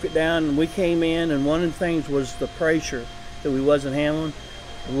and broke it down, and we came in, and one of the things was the pressure that we wasn't handling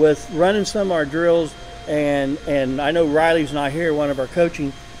with running some of our drills. And I know Riley's not here, one of our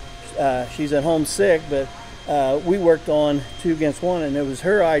coaching, she's at home sick, but we worked on 2 against 1, and it was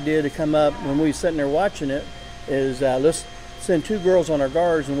her idea to come up when we were sitting there watching it, is let's send 2 girls on our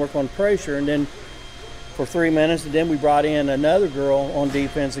guards and work on pressure, and then for 3 minutes, and then we brought in another girl on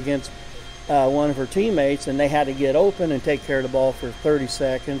defense against one of her teammates, and they had to get open and take care of the ball for 30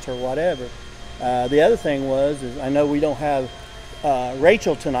 seconds or whatever. The other thing is I know we don't have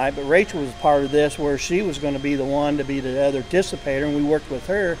Rachel tonight, but Rachel was part of this where she was going to be the one to be the other dissipator, and we worked with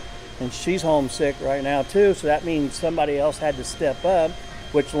her, and she's homesick right now too, so that means somebody else had to step up,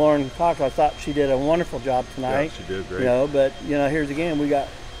 which Lauren Cox, I thought she did a wonderful job tonight. Yeah, she did great. You know, but you know, here's again, we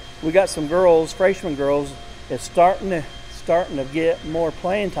got some girls, freshman girls, that's starting to get more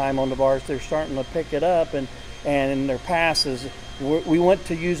playing time on the bars. They're starting to pick it up, and their passes. We went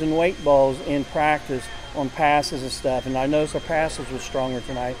to using weight balls in practice on passes and stuff, and I noticed our passes were stronger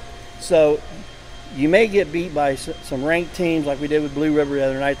tonight. So you may get beat by some ranked teams like we did with Blue River the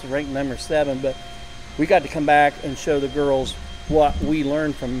other night, ranked number 7, but we got to come back and show the girls what we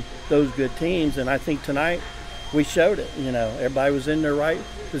learned from those good teams, and I think tonight we showed it. You know, everybody was in their right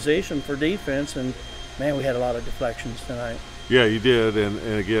position for defense, and man, we had a lot of deflections tonight. Yeah, you did, and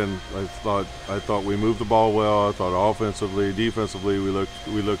again, I thought we moved the ball well. I thought offensively, defensively, we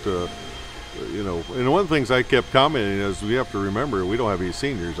looked you know, and one of the things I kept commenting is we have to remember we don't have any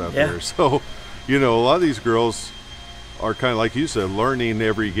seniors out there, so you know, a lot of these girls are kind of like you said, learning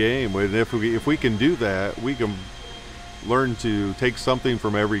every game, and if we can do that, we can learn to take something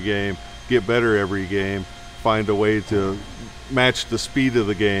from every game, get better every game, find a way to match the speed of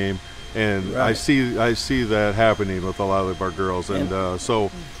the game, and I see that happening with a lot of our girls, and so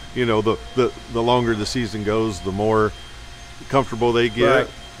you know, the longer the season goes, the more comfortable they get,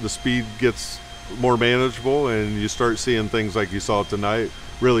 the speed gets more manageable, and you start seeing things like you saw tonight,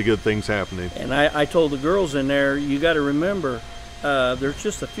 really good things happening. And I told the girls in there, you got to remember, there's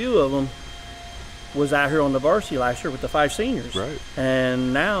just a few of them was out here on the varsity last year with the 5 seniors. Right.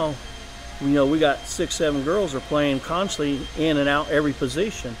 And now, you know, we got 6, 7 girls are playing constantly in and out every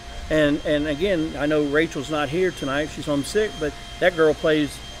position. And again, I know Rachel's not here tonight, she's home sick, but that girl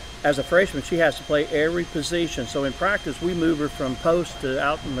plays as a freshman, she has to play every position. So in practice, we move her from post to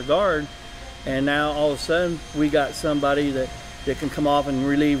out in the guard, and now all of a sudden, we got somebody that can come off and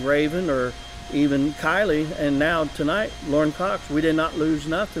relieve Raven or even Kylie. And now tonight, Lauren Cox, we did not lose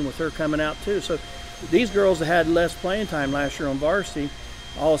nothing with her coming out too. So these girls that had less playing time last year on varsity,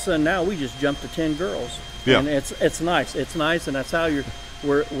 all of a sudden now we just jumped to 10 girls. Yeah. And it's nice. It's nice, and that's how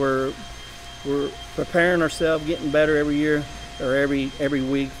we're preparing ourselves, getting better every year or every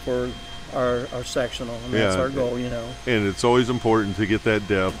week for our sectional, and that's our goal, you know. And it's always important to get that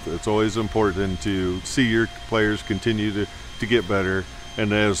depth. It's always important to see your players continue to get better.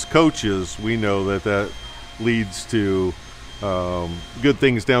 And as coaches, we know that leads to good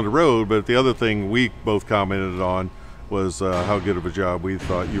things down the road. But the other thing we both commented on was how good of a job we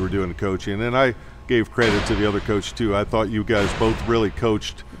thought you were doing coaching. And I gave credit to the other coach too. I thought you guys both really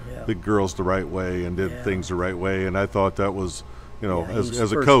coached the girls the right way and did things the right way. And I thought that was, you know,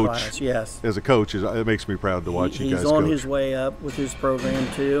 as a coach, as a coach, it makes me proud to watch you guys He's on coach. his way up with his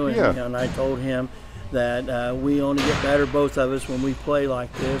program too. And, you know, and I told him that we only get better, both of us, when we play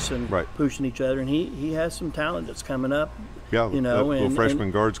like this and pushing each other. And he has some talent that's coming up. Yeah, you know, that little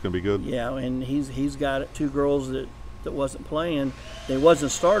freshman guard's going to be good. Yeah, and he's got 2 girls that wasn't playing. They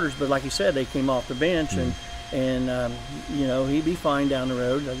wasn't starters, but like you said, they came off the bench, and you know, he'd be fine down the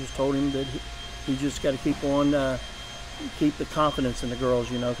road. I just told him that he just got to keep on, keep the confidence in the girls,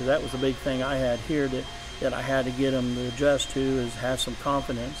 you know, because that was the big thing I had here, that that I had to get them to adjust to is have some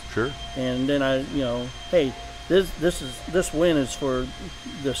confidence. Sure. And then hey, this win is for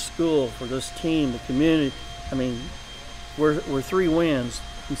the school, for this team, the community. I mean, we're 3 wins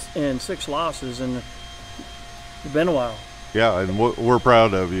and 6 losses, and it's been a while. Yeah, and we're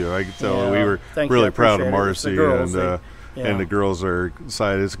proud of you. I can tell we were really proud of Marcy, and the girls are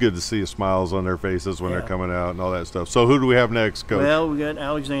excited. It's good to see smiles on their faces when they're coming out and all that stuff. So who do we have next, Coach? Well, we got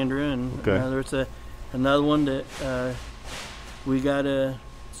Alexandra, and there's another one that we got to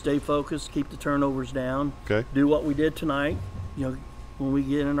stay focused, keep the turnovers down, do what we did tonight. You know, when we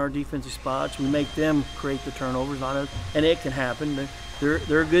get in our defensive spots, we make them create the turnovers, not us, and it can happen.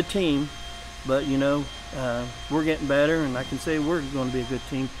 They're a good team, but you know, we're getting better, and I can say we're going to be a good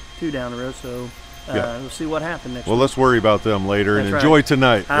team too down the road. So we'll see what happens next week. Let's worry about them later and enjoy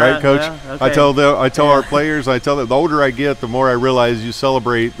tonight, right, Coach? I tell our players, I tell them, the older I get, the more I realize you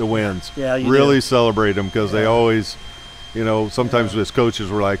celebrate the wins. Yeah, you really do. Celebrate them, because they always, you know, sometimes as coaches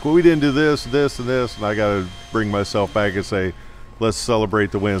we're like, well, we didn't do this, this, and this, and I got to bring myself back and say, let's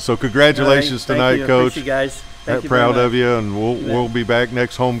celebrate the wins. So congratulations tonight, Coach. Thank you, guys. Thank you proud of you, and we'll be back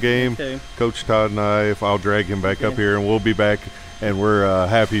next home game. Coach Todd and I'll drag him back up here, and we'll be back, and we're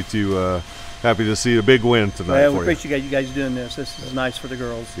happy to see a big win tonight. We appreciate you guys doing this. This is nice for the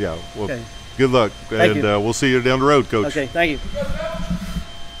girls. Yeah. Well, good luck, and we'll see you down the road, Coach. Okay. Thank you.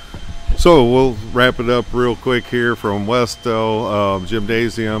 So we'll wrap it up real quick here from Wes Del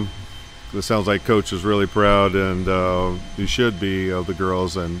Gymnasium. It sounds like Coach is really proud, and he should be, of the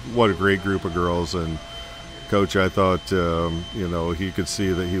girls, and what a great group of girls. And Coach, I thought, you know, he could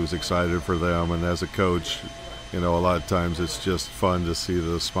see that he was excited for them, and as a coach, you know, a lot of times it's just fun to see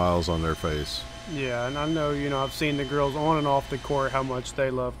the smiles on their face. Yeah, and I know, you know, I've seen the girls on and off the court how much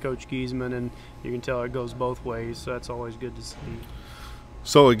they love Coach Giesman, and you can tell it goes both ways, so that's always good to see.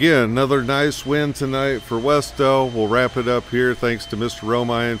 So again, another nice win tonight for Wes Del. We'll wrap it up here. Thanks to Mr.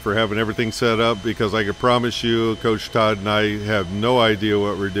 Romine for having everything set up, because I can promise you, Coach Todd and I have no idea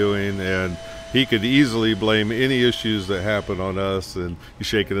what we're doing, and he could easily blame any issues that happen on us, and he's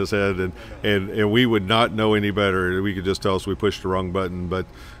shaking his head, and we would not know any better. We could just tell us we pushed the wrong button. But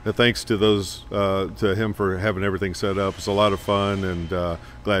thanks to to him for having everything set up. It's a lot of fun, and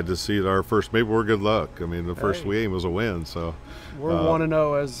glad to see our first. Maybe we're good luck. I mean, the first game was a win, so we're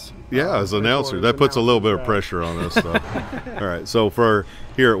 1-0 as announcer. That puts a little bit of pressure on us, though. All right, so for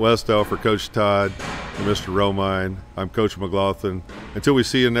here at Wes Del, for Coach Todd and Mr. Romine, I'm Coach McLaughlin. Until we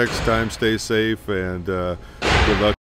see you next time, stay safe, and good luck.